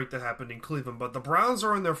COVID outbreak that happened in Cleveland. But the Browns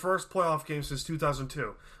are in their first playoff game since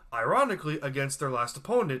 2002, ironically against their last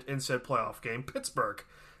opponent in said playoff game, Pittsburgh,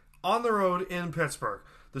 on the road in Pittsburgh.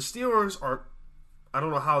 The Steelers are, I don't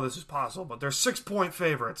know how this is possible, but they're 6-point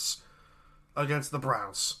favorites against the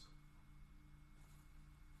Browns.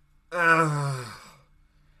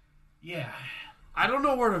 Yeah. I don't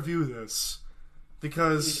know where to view this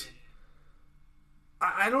because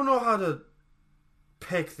I don't know how to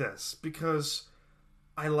pick this because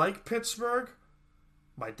I like Pittsburgh.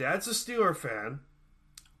 My dad's a Steeler fan.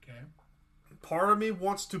 Okay. Part of me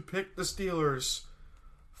wants to pick the Steelers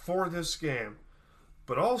for this game,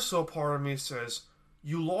 but also part of me says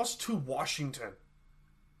you lost to Washington.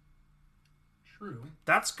 True.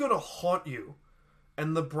 That's going to haunt you.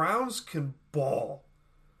 And the Browns can ball.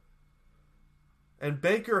 And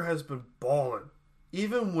Baker has been balling,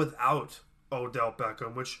 even without Odell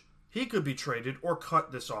Beckham, which he could be traded or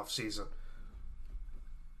cut this offseason.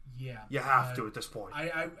 Yeah. You have to at this point.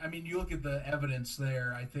 I mean, you look at the evidence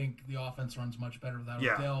there. I think the offense runs much better without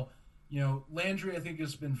Odell. Landry, I think,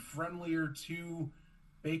 has been friendlier to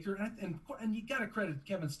Baker. And you got to credit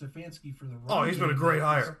Kevin Stefanski for the run. Oh, he's been a great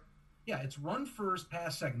hire. Yeah, it's run first,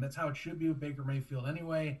 pass second. That's how it should be with Baker Mayfield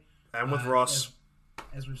anyway. And with Russ.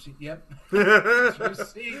 As we've seen. Yep. As we've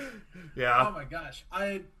seen. Yeah. Oh, my gosh.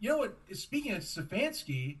 You know what? Speaking of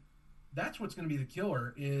Stefanski, that's what's going to be the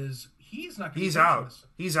killer is he's not going to be out. this.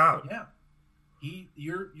 He's out. Yeah.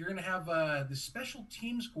 You're going to have the special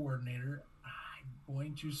teams coordinator. I'm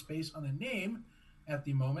going to space on the name at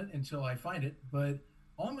the moment until I find it. But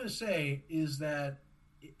all I'm going to say is that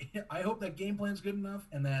I hope that game plan's good enough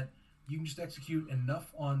and that you can just execute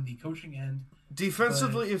enough on the coaching end.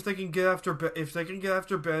 Defensively, if they can get after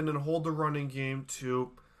Ben and hold the running game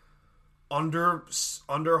to under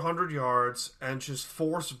 100 yards and just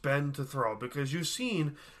force Ben to throw, because you've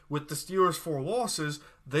seen with the Steelers' 4 losses,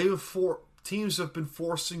 teams have been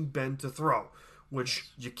forcing Ben to throw, which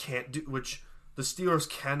you can't do. Which the Steelers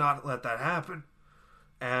cannot let that happen,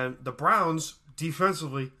 and the Browns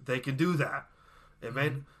defensively they can do that.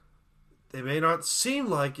 They may not seem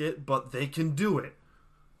like it, but they can do it.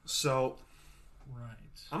 So, right,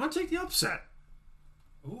 I'm gonna take the upset.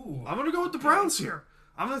 Ooh, I'm gonna go with the Browns here.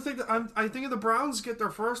 I think the Browns get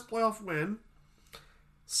their first playoff win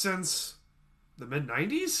since the mid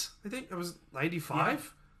 '90s. I think it was '95. Yeah, it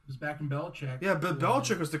was back in Belichick. Yeah, but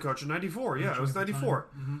Belichick was the coach in '94. Yeah, it was '94.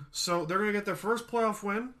 Mm-hmm. So they're gonna get their first playoff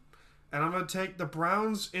win, and I'm gonna take the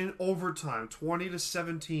Browns in overtime,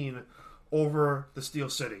 20-17, over the Steel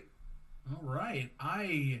City. All right,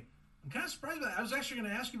 I'm kind of surprised. I was actually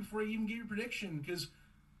going to ask you before you even gave your prediction because,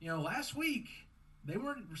 last week they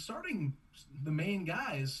weren't starting the main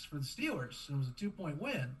guys for the Steelers. It was a 2-point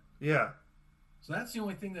win. Yeah. So that's the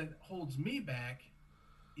only thing that holds me back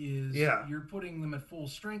is you're putting them at full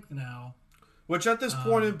strength now. Which at this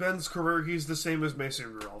point in Ben's career, he's the same as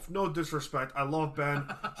Mason Rudolph. No disrespect. I love Ben.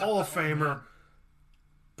 Hall of Famer.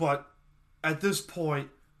 But at this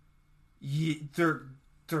point, they're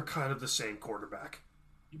kind of the same quarterback.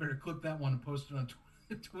 You better clip that one and post it on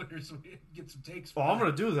Twitter so we can get some takes. I'm going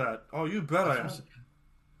to do that. Oh, you bet I am.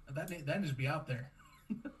 That needs to be out there.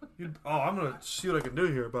 I'm going to see what I can do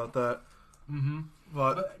here about that. Mm-hmm.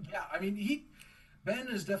 But yeah, I mean, Ben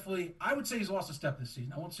is definitely, I would say he's lost a step this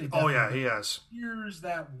season. I won't say oh definitely. yeah, he has. Appears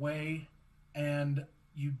that way, and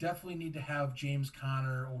you definitely need to have James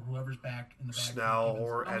Conner or whoever's back in the back. Snell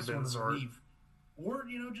or Edmonds or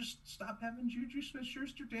just stop having Juju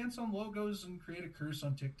Smith-Schuster dance on logos and create a curse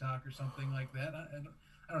on TikTok or something like that.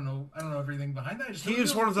 I don't know everything behind that. He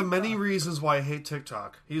is one of the many reasons why I hate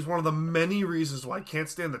TikTok. He's one of the many reasons why I can't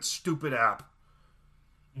stand that stupid app.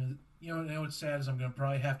 You know what's sad is I'm going to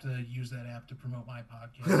probably have to use that app to promote my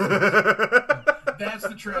podcast. That's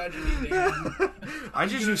the tragedy, Dan. I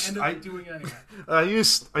just use doing it anyway. I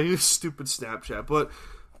use stupid Snapchat, but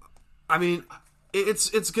I mean,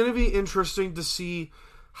 it's going to be interesting to see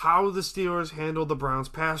how the Steelers handle the Browns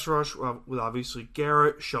pass rush with obviously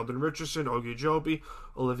Garrett, Sheldon Richardson, Ogunjobi,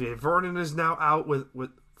 Olivier Vernon is now out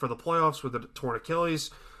for the playoffs with a torn Achilles,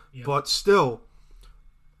 but still.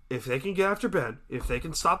 If they can get after Ben, if they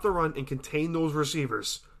can stop the run and contain those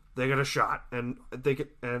receivers, they got a shot. And they can.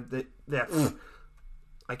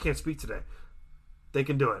 I can't speak today. They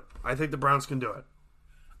can do it. I think the Browns can do it.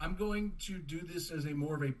 I'm going to do this as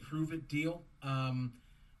more of a prove it deal,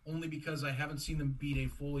 only because I haven't seen them beat a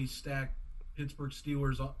fully stacked Pittsburgh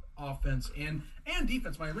Steelers offense and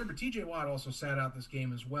defense. I remember T.J. Watt also sat out this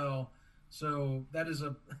game as well, so that is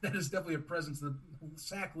definitely a presence, the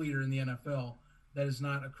sack leader in the NFL. That is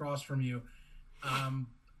not across from you. I'm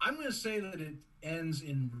going to say that it ends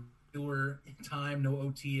in regular time, no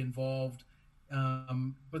OT involved.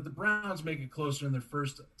 But the Browns make it closer in their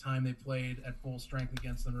first time they played at full strength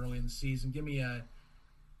against them early in the season. Give me a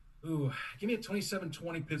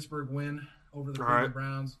 27-20 Pittsburgh win over the Cleveland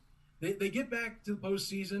Browns. They get back to the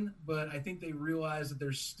postseason, but I think they realize that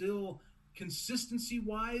they're still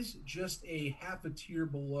consistency-wise just a half a tier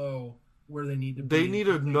below where they need to be. They need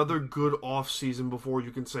another good off season before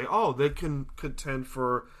you can say, oh, they can contend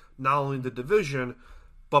for not only the division,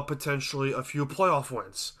 but potentially a few playoff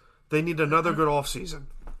wins. They need another good off season.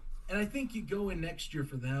 And I think you go in next year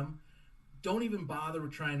for them. Don't even bother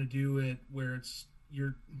with trying to do it where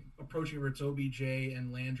you're approaching where it's OBJ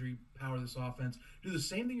and Landry power this offense. Do the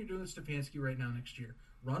same thing you're doing with Stefanski right now next year.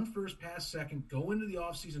 Run first, pass second, go into the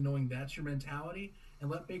offseason knowing that's your mentality, and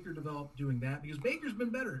let Baker develop doing that, because Baker's been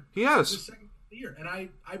better. He has. This second year. And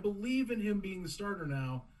I believe in him being the starter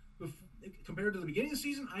now. Compared to the beginning of the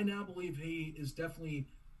season, I now believe he is definitely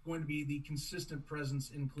going to be the consistent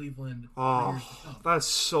presence in Cleveland for years to come. That's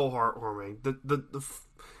so heartwarming.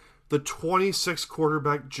 The 26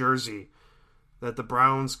 quarterback jersey that the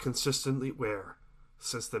Browns consistently wear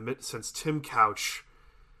since Tim Couch.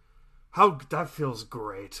 That feels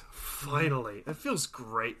great. Finally. It feels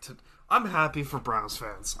great. I'm happy for Browns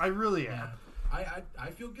fans. I really am. Yeah. I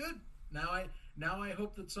feel good. Now I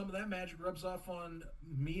hope that some of that magic rubs off on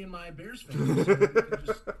me and my Bears fans. So we can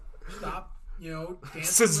just stop, dancing.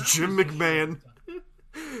 Since Jim McMahon.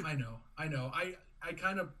 I know. I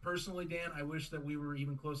kind of personally, Dan, I wish that we were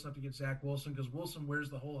even close enough to get Zach Wilson, because Wilson wears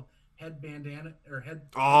the whole head bandana or head.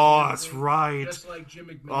 Oh, that's right. Just like Jim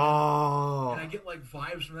McMahon. Oh. And I get like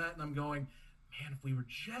vibes from that, and I'm going, man, if we were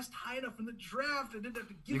just high enough in the draft, I didn't have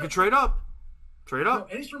to give. You can trade up. Trade up.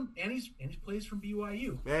 No, and he plays from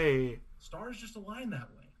BYU. Hey. Stars just align that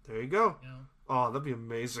way. There you go. Oh, that'd be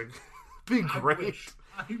amazing. Be great.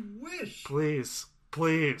 I wish. Please.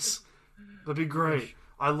 That'd be great.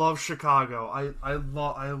 I love Chicago.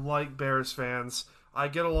 I like Bears fans. I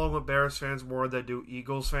get along with Bears fans more than I do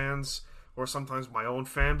Eagles fans, or sometimes my own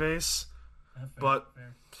fan base. Fair.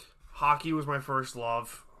 Hockey was my first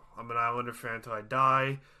love. I'm an Islander fan till I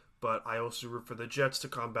die, but I also root for the Jets to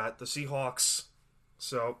combat the Seahawks.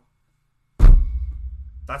 So,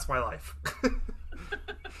 that's my life.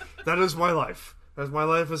 That is my life. That's my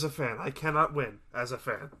life as a fan. I cannot win as a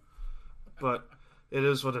fan. But it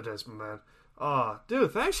is what it is, man.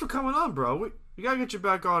 Dude, thanks for coming on, bro. We gotta get you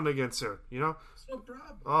back on again soon, No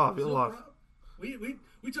problem. Oh, feel love.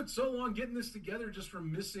 We took so long getting this together just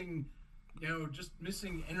from missing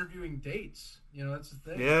interviewing dates. That's the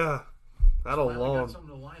thing. Yeah, that so alone. Got something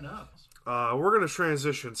to line up. We're gonna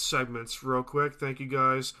transition segments real quick. Thank you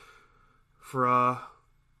guys for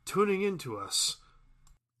tuning in to us.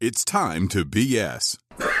 It's time to BS.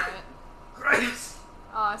 Grace!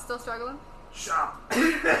 Still struggling? Shop.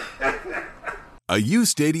 A U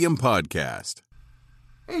Stadium podcast.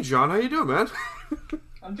 Hey, John, how you doing, man?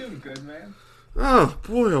 I'm doing good, man. Oh,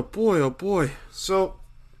 boy. So,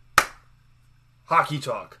 hockey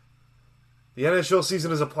talk. The NHL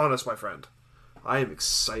season is upon us, my friend. I am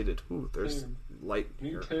excited. Ooh, there's light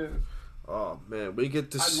here. Me too. Oh, man, we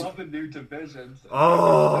get to see... I love the new divisions.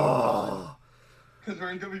 Oh! Because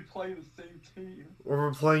we're gonna be playing the same team.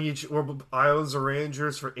 We're playing we're Islands or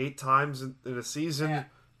Rangers for 8 times in a season. Yeah.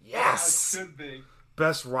 Yes! How it should be.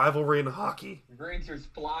 Best rivalry in hockey. Rangers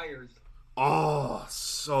Flyers. Oh,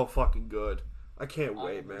 so fucking good. I can't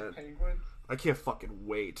wait, man. Penguins. I can't fucking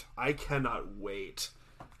wait. I cannot wait.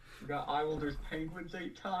 We got Islanders Penguins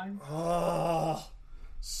 8 times. Oh,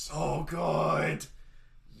 so good.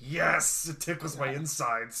 Yes, it tickles my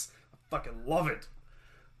insides. I fucking love it.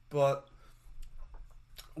 But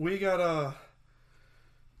we got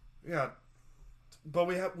but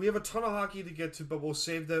we have a ton of hockey to get to, but we'll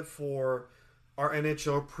save that for our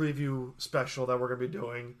NHL preview special that we're gonna be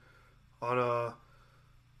doing on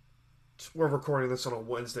we're recording this on a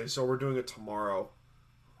Wednesday, so we're doing it tomorrow,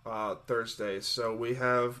 Thursday. So we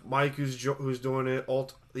have Mike who's doing it,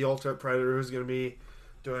 the Ultimate Predator who's gonna be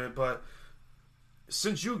doing it. But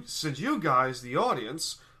since you guys, the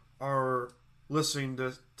audience, are listening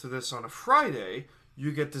to this on a Friday,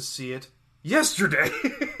 you get to see it yesterday.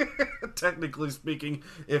 Technically speaking,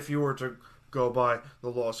 if you were to go by the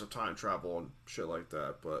laws of time travel and shit like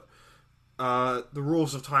that. But the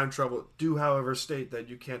rules of time travel do, however, state that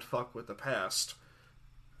you can't fuck with the past,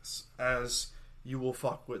 as you will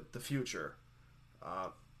fuck with the future.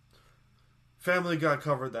 Family Guy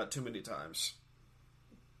covered that too many times.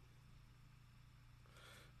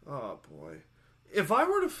 Oh boy. If I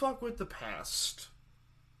were to fuck with the past,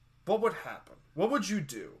 what would happen? What would you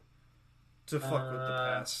do to fuck with the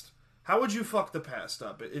past? How would you fuck the past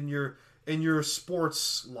up in your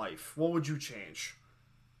sports life? What would you change?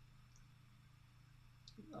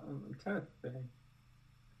 I'm trying to think.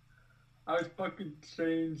 I would fucking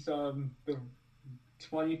change the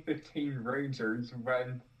 2015 Rangers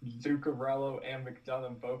when Zuccarello and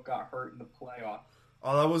McDonough both got hurt in the playoffs.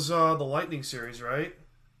 Oh, that was the Lightning series, right?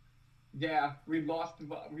 Yeah, we lost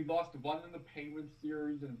one in the Penguins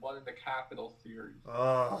series and one in the Capitals series.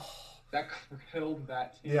 Oh, that killed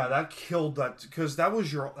that team. Yeah, that killed that because it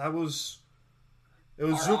was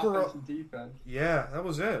Zuccarello and defense. Yeah, that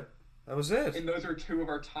was it. That was it. And those are two of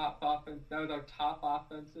our top offense. That was our top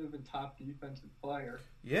offensive and top defensive player.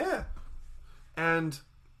 Yeah, and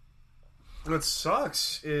what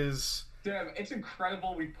sucks is. Damn, it's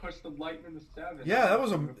incredible we pushed the Lightning to 7. Yeah, that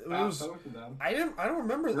was both of them. I didn't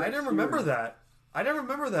remember that. I didn't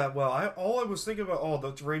remember that well. All I was thinking about,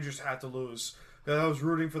 the Rangers had to lose. I was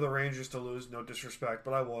rooting for the Rangers to lose, no disrespect,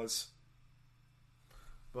 but I was.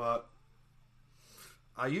 But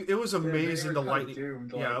it was amazing the Lightning.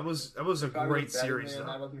 It was a great series though.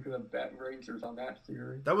 I wasn't gonna bet Rangers on that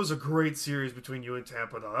series. That was a great series between you and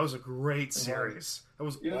Tampa though. That was a great series. That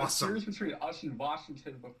was awesome. The series between us and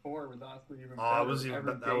Washington before was honestly even better. Oh, it was even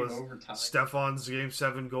that was overtime. Stefan's Game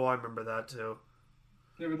 7 goal. I remember that too.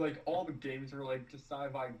 It was like all the games were like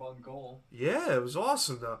decided by one goal. Yeah, it was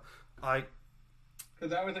awesome though. Because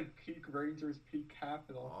that was like peak Rangers, peak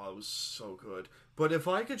Capital. Oh, it was so good. But if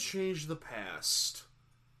I could change the past,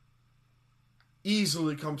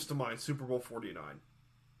 easily comes to mind Super Bowl 49.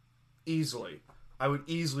 Easily. I would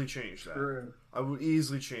easily change that. True. I would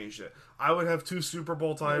easily change it. I would have 2 Super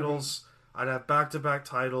Bowl titles. I'd have back-to-back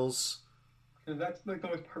titles. And that's like the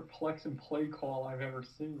most perplexing play call I've ever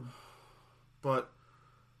seen. But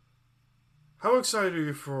how excited are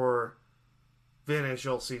you for the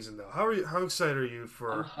NHL season, though? How excited are you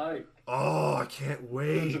for? I'm hyped. Oh, I can't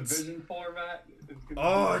wait. The division format.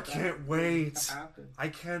 I can't wait. I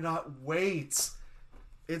cannot wait.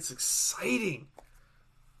 It's exciting.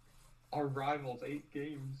 Our rivals, 8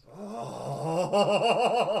 games. Oh,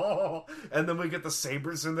 and then we get the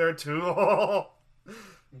Sabres in there too.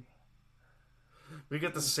 We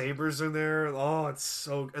get the Sabres in there. Oh, it's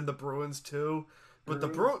so, and the Bruins too. But the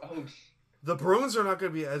Bruins are not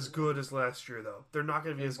going to be as good as last year, though. They're not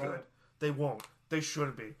going to be as good. They won't. They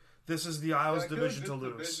shouldn't be. This is the Isles division to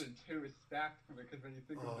lose. This division too is stacked because when you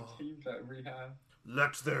think of the teams that we have.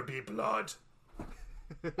 Let there be blood.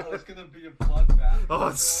 It's gonna be a bloodbath. Oh,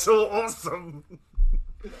 it's so awesome.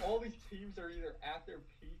 Because all these teams are either at their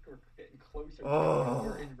peak or getting closer.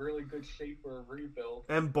 Or in really good shape for a rebuild.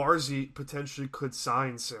 And Barzy potentially could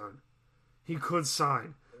sign soon. He could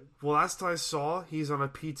sign. Well, last I saw, he's on a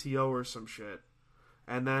PTO or some shit.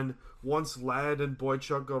 And then once Ladd and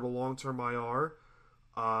Boychuk go to long-term IR,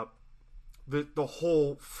 the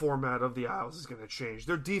whole format of the Isles is going to change.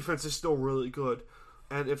 Their defense is still really good.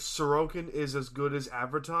 And if Sorokin is as good as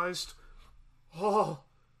advertised, The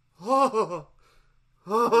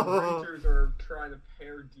Rangers are trying to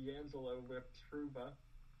pair D'Angelo with Trouba.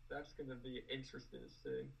 That's going to be interesting to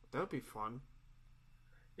see. That would be fun.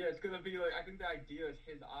 Yeah, it's going to be like, I think the idea is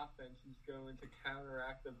his offense is going to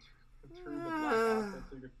counteract the Trouba black offense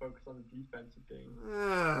so you can focus on the defensive game.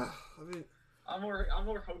 I'm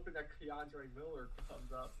more hoping that Keandre Miller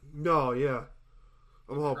comes up. No, yeah.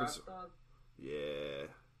 I'm hoping Draft so. on. Yeah.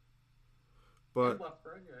 But And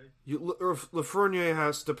Lafreniere. Lafreniere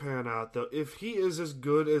has to pan out, though. If he is as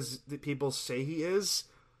good as the people say he is,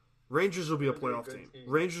 Rangers will be a It'll be a playoff good team. team.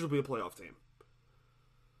 Rangers will be a playoff team.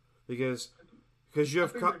 Because you I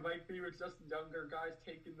have... think they might be with just younger guys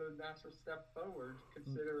taking the natural step forward,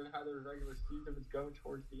 considering how their regular season was going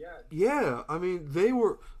towards the end. Yeah, I mean, they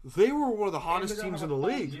were one of the hottest And they're teams in gonna the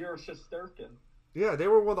have a full league. year of Shesterkin. Yeah, they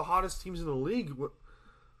were one of the hottest teams in the league.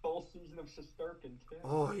 Full season of Shesterkin, too.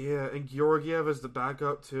 Oh, yeah, and Georgiev as the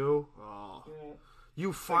backup, too. Oh. Yeah.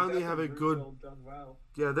 You finally have a good... Done well.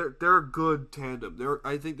 Yeah, they're a good tandem.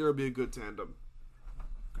 I think there will be a good tandem.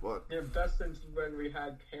 What? Yeah, best since when we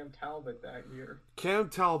had Cam Talbot that year. Cam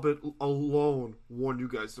Talbot alone won you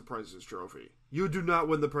guys the President's Trophy. You do not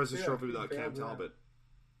win the President's Trophy without Cam Talbot.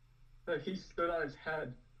 Like, he stood on his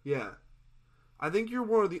head. Yeah. I think you're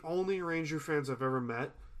one of the only Ranger fans I've ever met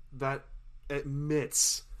that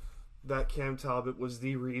admits that Cam Talbot was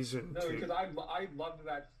the reason No, because I loved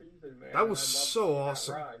that season, man. That was I loved so seeing that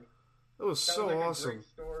awesome. ride. That was That so was like awesome. a great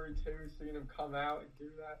story, too, seeing him come out and do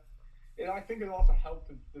that. And I think it also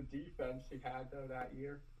helped the defense he had, though, that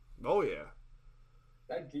year. Oh, yeah.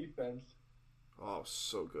 That defense. Oh,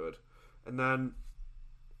 so good. And then,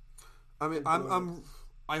 I mean,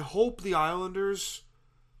 I hope the Islanders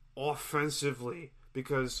offensively,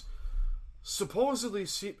 because supposedly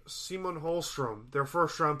Simon Holmstrom, their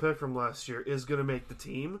first round pick from last year, is going to make the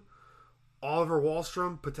team. Oliver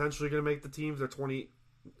Wahlstrom potentially going to make the team. Their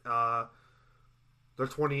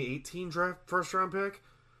 2018 draft first round pick.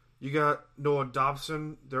 You got Noah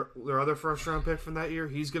Dobson, their other first round pick from that year.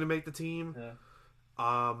 He's going to make the team. Yeah.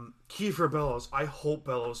 Kiefer Bellows. I hope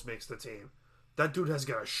Bellows makes the team. That dude has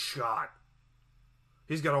got a shot.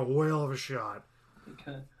 He's got a whale of a shot.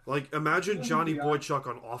 Okay. Like, imagine Johnny Boychuk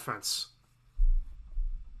on offense.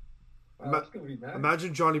 Wow, that's going to be nice.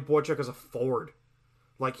 Imagine Johnny Boychuk as a forward.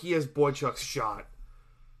 Like, he has Boychuk's shot.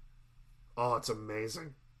 Oh, it's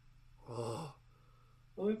amazing. Oh.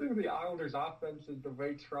 The only thing with the Islanders' offense is the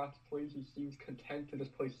way Trotz plays. He seems content to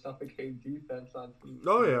just play suffocating defense on teams.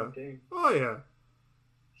 Oh, yeah. Game. Oh, yeah.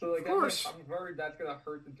 So, like, Of course. I'm worried that's going to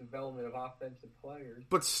hurt the development of offensive players.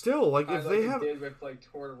 But still, like, if they have... did with, like,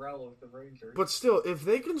 Tortorella with the Rangers. But still, if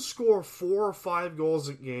they can score 4 or 5 goals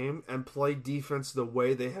a game and play defense the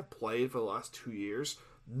way they have played for the last 2 years,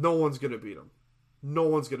 no one's going to beat them. No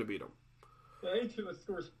one's going to beat them. Any team that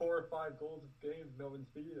scores 4 or 5 goals a game, no one's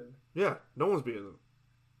beating. Yeah, no one's beating them.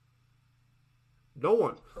 No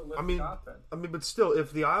one. I mean, but still,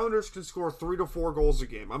 if the Islanders can score 3 to 4 goals a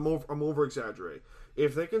game, I'm over exaggerating.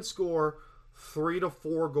 If they can score 3 to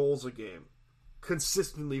 4 goals a game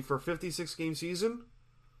consistently for a 56 game season,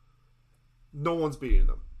 no one's beating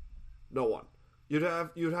them. No one. You'd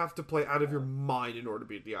have to play out of your mind in order to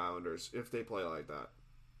beat the Islanders if they play like that.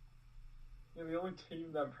 Yeah, the only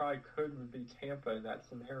team that probably could would be Tampa in that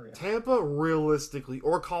scenario. Tampa, realistically,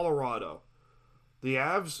 or Colorado. The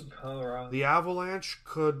Avs, Colorado. the Avalanche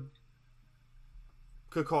could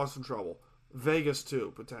cause some trouble. Vegas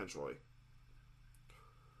too, potentially.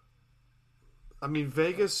 I mean,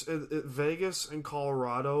 Vegas and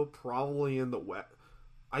Colorado probably in the West.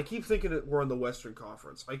 I keep thinking we're in the Western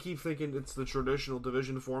Conference. I keep thinking it's the traditional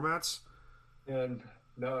division formats. And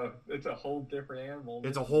no, it's a whole different animal.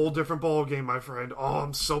 It's a whole different ball game, my friend. Oh,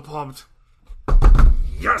 I'm so pumped.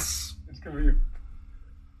 Yes! It's gonna be.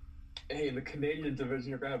 Hey, in the Canadian division,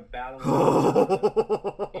 you're gonna have battle.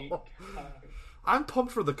 8 guys. I'm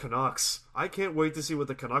pumped for the Canucks. I can't wait to see what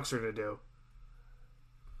the Canucks are gonna do.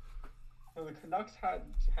 Well, the Canucks have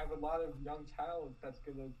a lot of young talent that's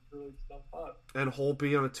gonna really step up. And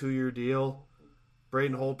Holtby on a 2-year deal.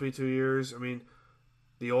 Braden Holtby 2 years. I mean,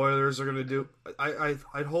 the Oilers are gonna do.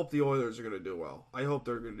 I'd hope the Oilers are gonna do well. I hope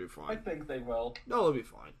they're gonna do fine. I think they will. No, they'll be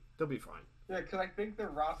fine. They'll be fine. Yeah, because I think their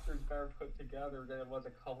roster's better put together than it was a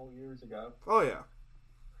couple years ago. Oh yeah.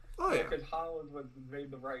 Oh yeah. Because Holland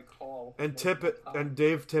made the right call. And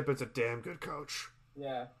Dave Tippett's a damn good coach.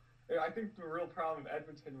 Yeah. I think the real problem of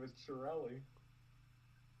Edmonton was Chiarelli.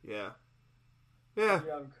 Yeah. Yeah.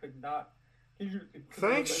 Could not.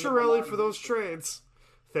 Thanks, Chiarelli, for those trades.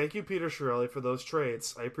 Thank you, Peter Chiarelli, for those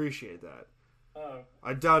trades. I appreciate that. Oh.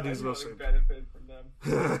 I doubt he's listening. Benefit from them.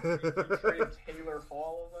 He traded Taylor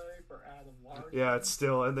Hall away for Adam Larson. Yeah, it's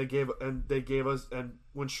still, and they gave us, and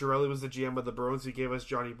when Chiarelli was the GM of the Bruins, he gave us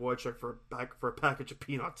Johnny Boychuk for a package of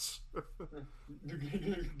peanuts.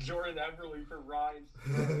 Jordan Everly for Ryan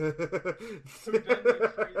Smith. Who then they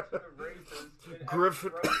traded to the Rangers. And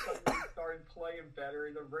Griffin Everly started playing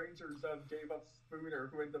better. The Rangers gave up Spooner,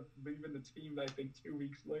 who ended up leaving the team, I think, 2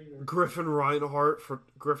 weeks later. Griffin Reinhart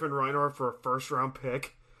for a first-round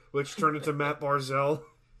pick, which turned into Matt Barzell.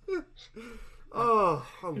 Oh,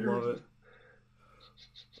 I love it.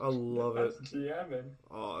 I love it. That's GMing.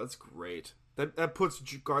 Oh, that's great. That put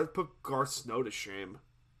Garth Snow to shame.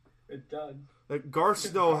 It does. Like, Garth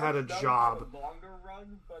Snow had a job. Had a longer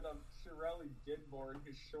run, but Chiarelli did more in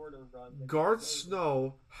his shorter run. Garth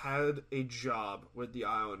Snow had a job with the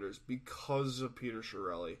Islanders because of Peter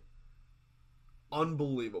Chiarelli.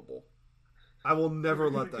 Unbelievable. I will never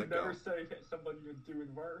let that go. Never say somebody was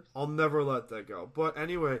doing worse. I'll never let that go. But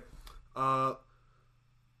anyway,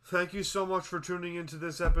 thank you so much for tuning into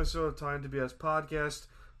this episode of Time to BS Podcast.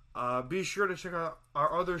 Be sure to check out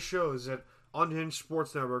our other shows at Unhinged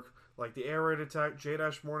Sports Network, like the Air Raid Attack,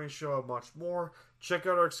 J-Dash Morning Show, and much more. Check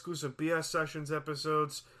out our exclusive BS Sessions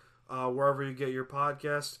episodes wherever you get your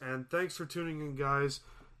podcasts. And thanks for tuning in, guys.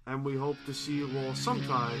 And we hope to see you all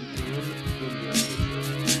sometime in the near future.